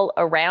wall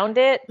around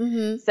it.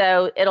 Mm-hmm.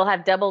 So it'll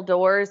have double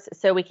doors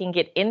so we can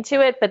get into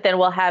it, but then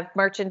we'll have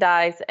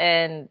merchandise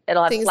and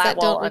it'll have things flat that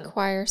wall don't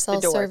require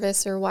cell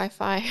service or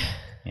Wi-Fi.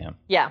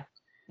 Yeah.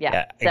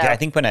 So, I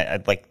think when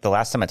the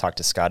last time I talked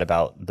to Scott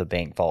about the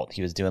bank vault,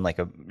 he was doing like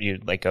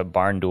a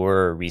barn door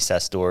or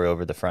recess door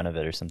over the front of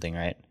it or something,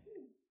 right?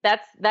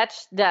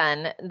 That's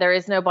done. There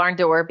is no barn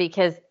door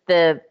because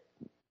the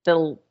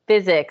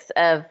physics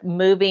of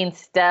moving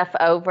stuff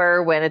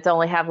over when it's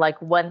only have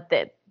one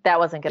that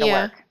wasn't going to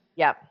work.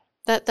 Yep.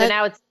 So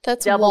now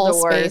that's double wall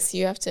doors. Space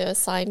you have to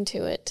assign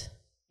to it.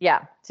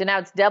 Yeah. So now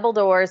it's double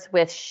doors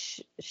with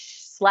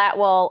slat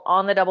wall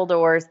on the double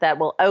doors that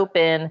will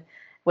open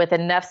with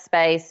enough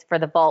space for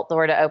the vault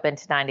door to open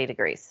to 90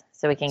 degrees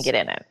so we can get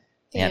in it.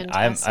 And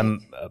I'm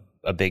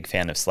a big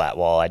fan of slat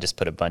wall. I just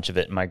put a bunch of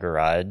it in my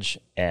garage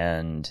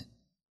and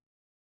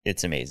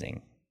it's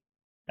amazing.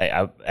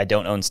 I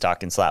don't own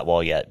stock in slat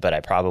wall yet, but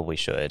I probably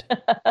should.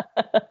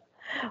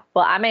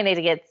 Well, I may need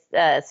to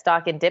get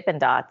stock in Dippin'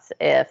 Dots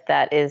if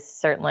that is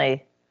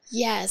certainly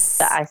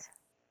the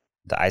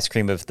ice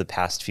cream of the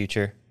past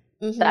future.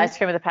 Mm-hmm. The ice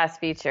cream of the past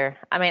future.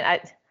 I mean,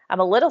 I'm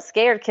a little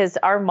scared because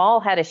our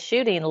mall had a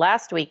shooting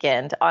last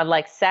weekend on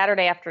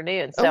Saturday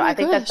afternoon. So I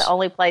think that's the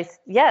only place.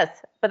 Yes,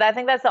 but I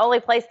think that's the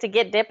only place to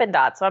get Dippin'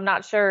 Dots. So I'm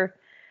not sure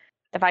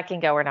if I can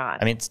go or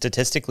not. I mean,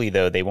 statistically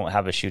though, they won't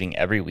have a shooting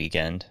every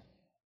weekend.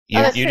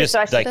 That's true. Just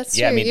that's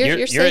true. I mean,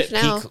 you're at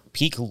now.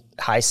 peak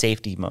high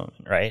safety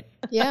moment, right?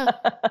 Yeah.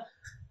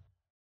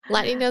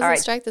 Lightning doesn't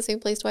strike the same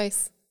place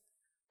twice.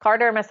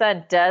 Carter, my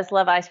son, does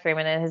love ice cream,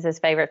 and it is his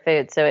favorite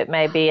food. So it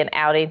may be an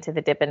outing to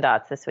the Dippin'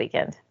 Dots this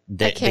weekend.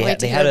 I can't wait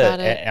to hear about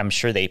it. I'm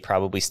sure they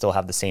probably still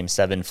have the same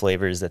 7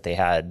 flavors that they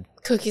had.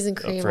 Cookies and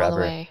cream forever. All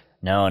the way.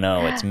 No,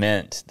 it's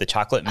mint. The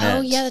chocolate mint.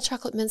 Oh yeah, the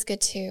chocolate mint's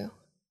good too.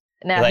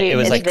 No,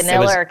 it's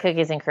vanilla or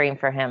cookies and cream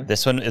for him.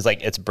 This one is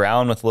it's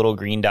brown with little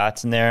green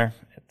dots in there.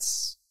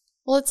 It's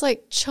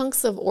like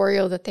chunks of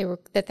Oreo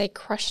that they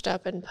crushed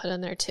up and put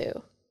in there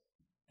too.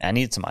 I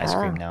need some ice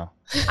cream now.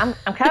 I'm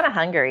kind of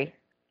hungry.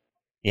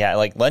 Yeah,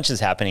 lunch is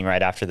happening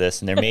right after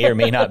this, and there may or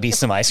may not be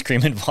some ice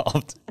cream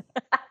involved.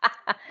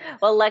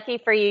 Well, lucky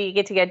for you, you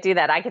get to go do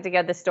that. I get to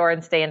go to the store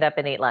and stand up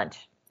and eat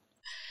lunch.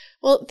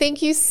 Well,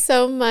 thank you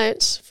so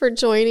much for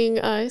joining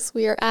us.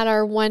 We are at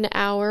our 1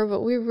 hour,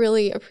 but we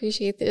really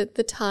appreciate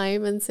the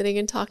time and sitting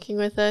and talking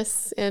with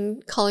us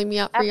and calling me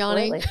out for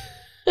yawning.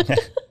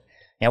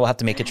 Yeah, we'll have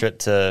to make a trip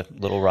to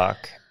Little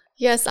Rock.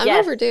 Yes, I'm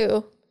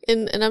overdue.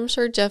 And I'm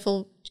sure Jeff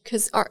will,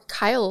 because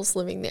Kyle's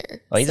living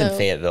there. Oh, he's in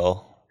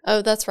Fayetteville.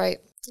 Oh, that's right.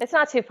 It's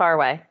not too far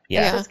away.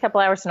 Yeah. Just a couple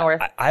hours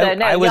north.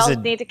 Y'all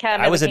need to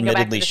come. I was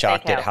admittedly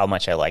shocked at how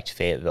much I liked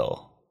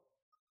Fayetteville.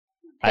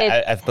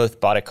 I've both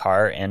bought a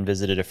car and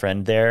visited a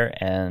friend there,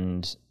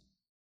 and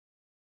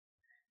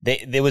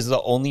there was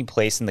the only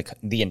place in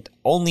the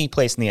only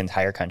place in the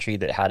entire country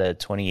that had a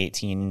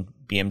 2018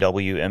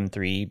 BMW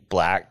M3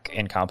 Black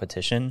in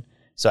competition.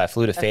 So I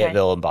flew to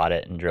Fayetteville and bought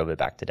it and drove it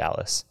back to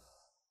Dallas.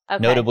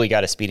 Okay. Notably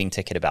got a speeding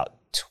ticket about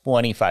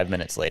 25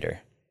 minutes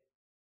later.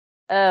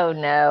 Oh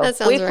no.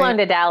 We've flown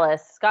to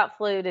Dallas. Scott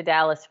flew to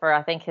Dallas for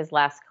I think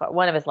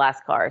one of his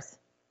last cars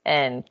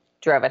and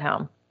drove it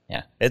home.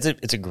 Yeah.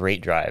 It's a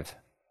great drive.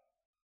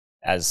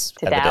 As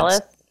to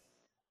Dallas?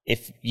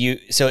 If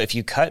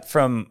you cut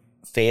from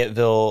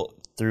Fayetteville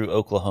through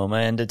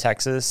Oklahoma into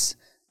Texas,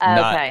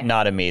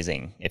 not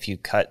amazing. If you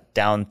cut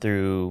down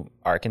through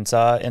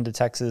Arkansas into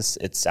Texas,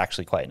 it's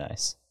actually quite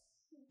nice.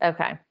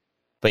 Okay.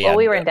 But yeah,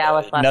 we were in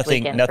Dallas last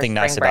weekend. Nothing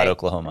nice about break.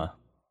 Oklahoma.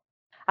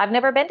 I've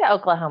never been to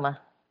Oklahoma.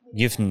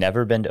 You've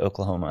never been to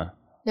Oklahoma?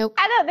 Nope.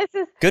 I know, this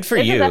is good for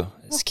you.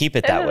 Just keep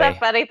it that way. This is a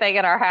funny thing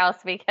in our house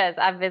because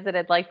I've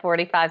visited like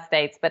 45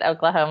 states, but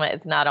Oklahoma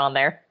is not on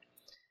there.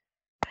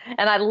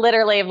 And I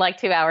literally am like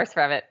 2 hours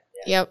from it.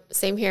 Yep,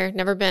 same here.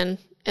 Never been.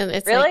 And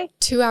it's really? like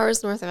 2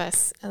 hours north of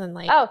us. And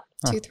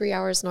then 3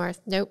 hours north.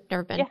 Nope,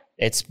 never been. Yeah.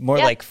 It's more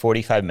like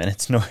 45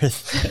 minutes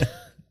north.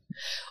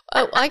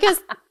 I guess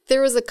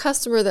there was a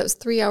customer that was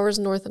 3 hours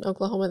north in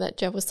Oklahoma that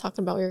Jeff was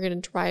talking about. We were going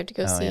to drive to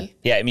go see.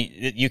 Yeah, I mean,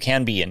 you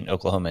can be in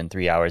Oklahoma in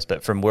 3 hours,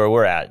 but from where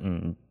we're at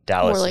in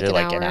Dallas, they're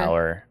like an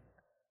hour.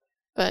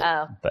 But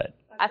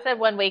I said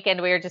one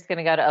weekend we were just going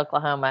to go to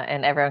Oklahoma,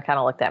 and everyone kind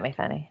of looked at me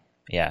funny.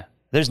 Yeah,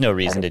 there's no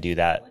reason to do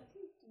that.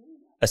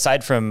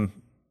 Aside from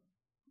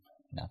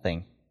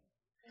nothing.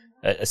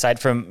 Aside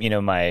from,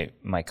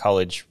 my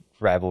college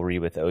rivalry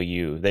with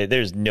OU,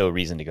 there's no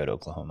reason to go to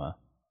Oklahoma.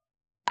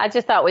 I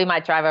just thought we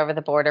might drive over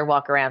the border,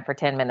 walk around for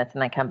 10 minutes,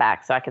 and then come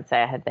back so I could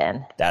say I had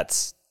been.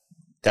 That's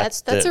a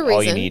reason.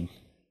 All you need.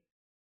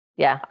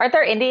 Yeah. Aren't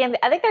there Indian?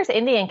 I think there's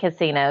Indian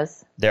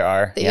casinos. There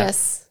are.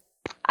 Yes.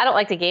 I don't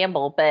like to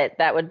gamble, but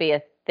that would be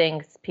a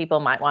thing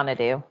people might want to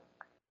do.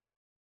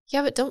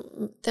 Yeah, but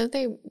don't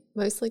they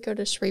mostly go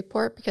to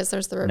Shreveport because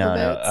there's the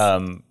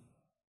riverboats? No.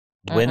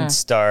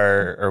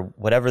 WinStar or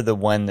whatever the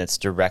one that's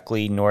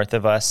directly north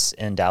of us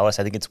in Dallas,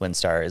 I think it's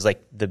WinStar, is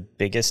like the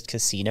biggest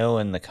casino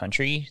in the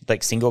country,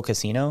 like single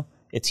casino.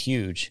 It's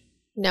huge.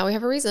 Now we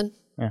have a reason.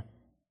 Yeah.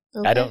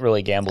 Okay. I don't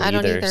really gamble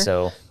either.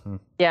 So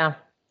yeah,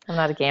 I'm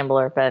not a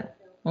gambler, but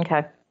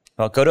okay.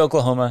 Well, go to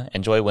Oklahoma,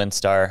 enjoy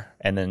WinStar,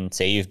 and then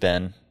say you've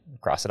been,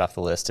 cross it off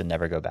the list and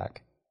never go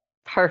back.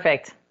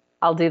 Perfect.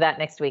 I'll do that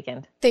next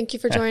weekend. Thank you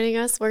for joining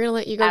us. We're going to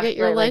let you go get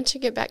your lunch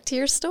and get back to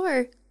your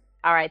store.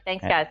 All right.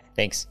 Thanks, guys.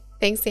 Thanks.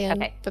 Thanks,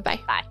 Ann. Okay. Bye-bye.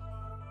 Bye.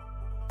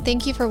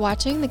 Thank you for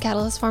watching the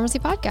Catalyst Pharmacy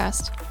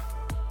Podcast.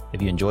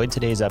 If you enjoyed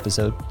today's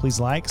episode, please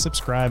like,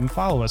 subscribe, and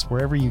follow us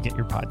wherever you get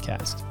your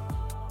podcast.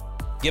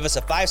 Give us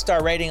a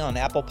 5-star rating on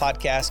Apple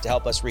Podcasts to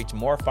help us reach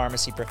more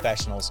pharmacy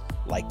professionals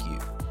like you.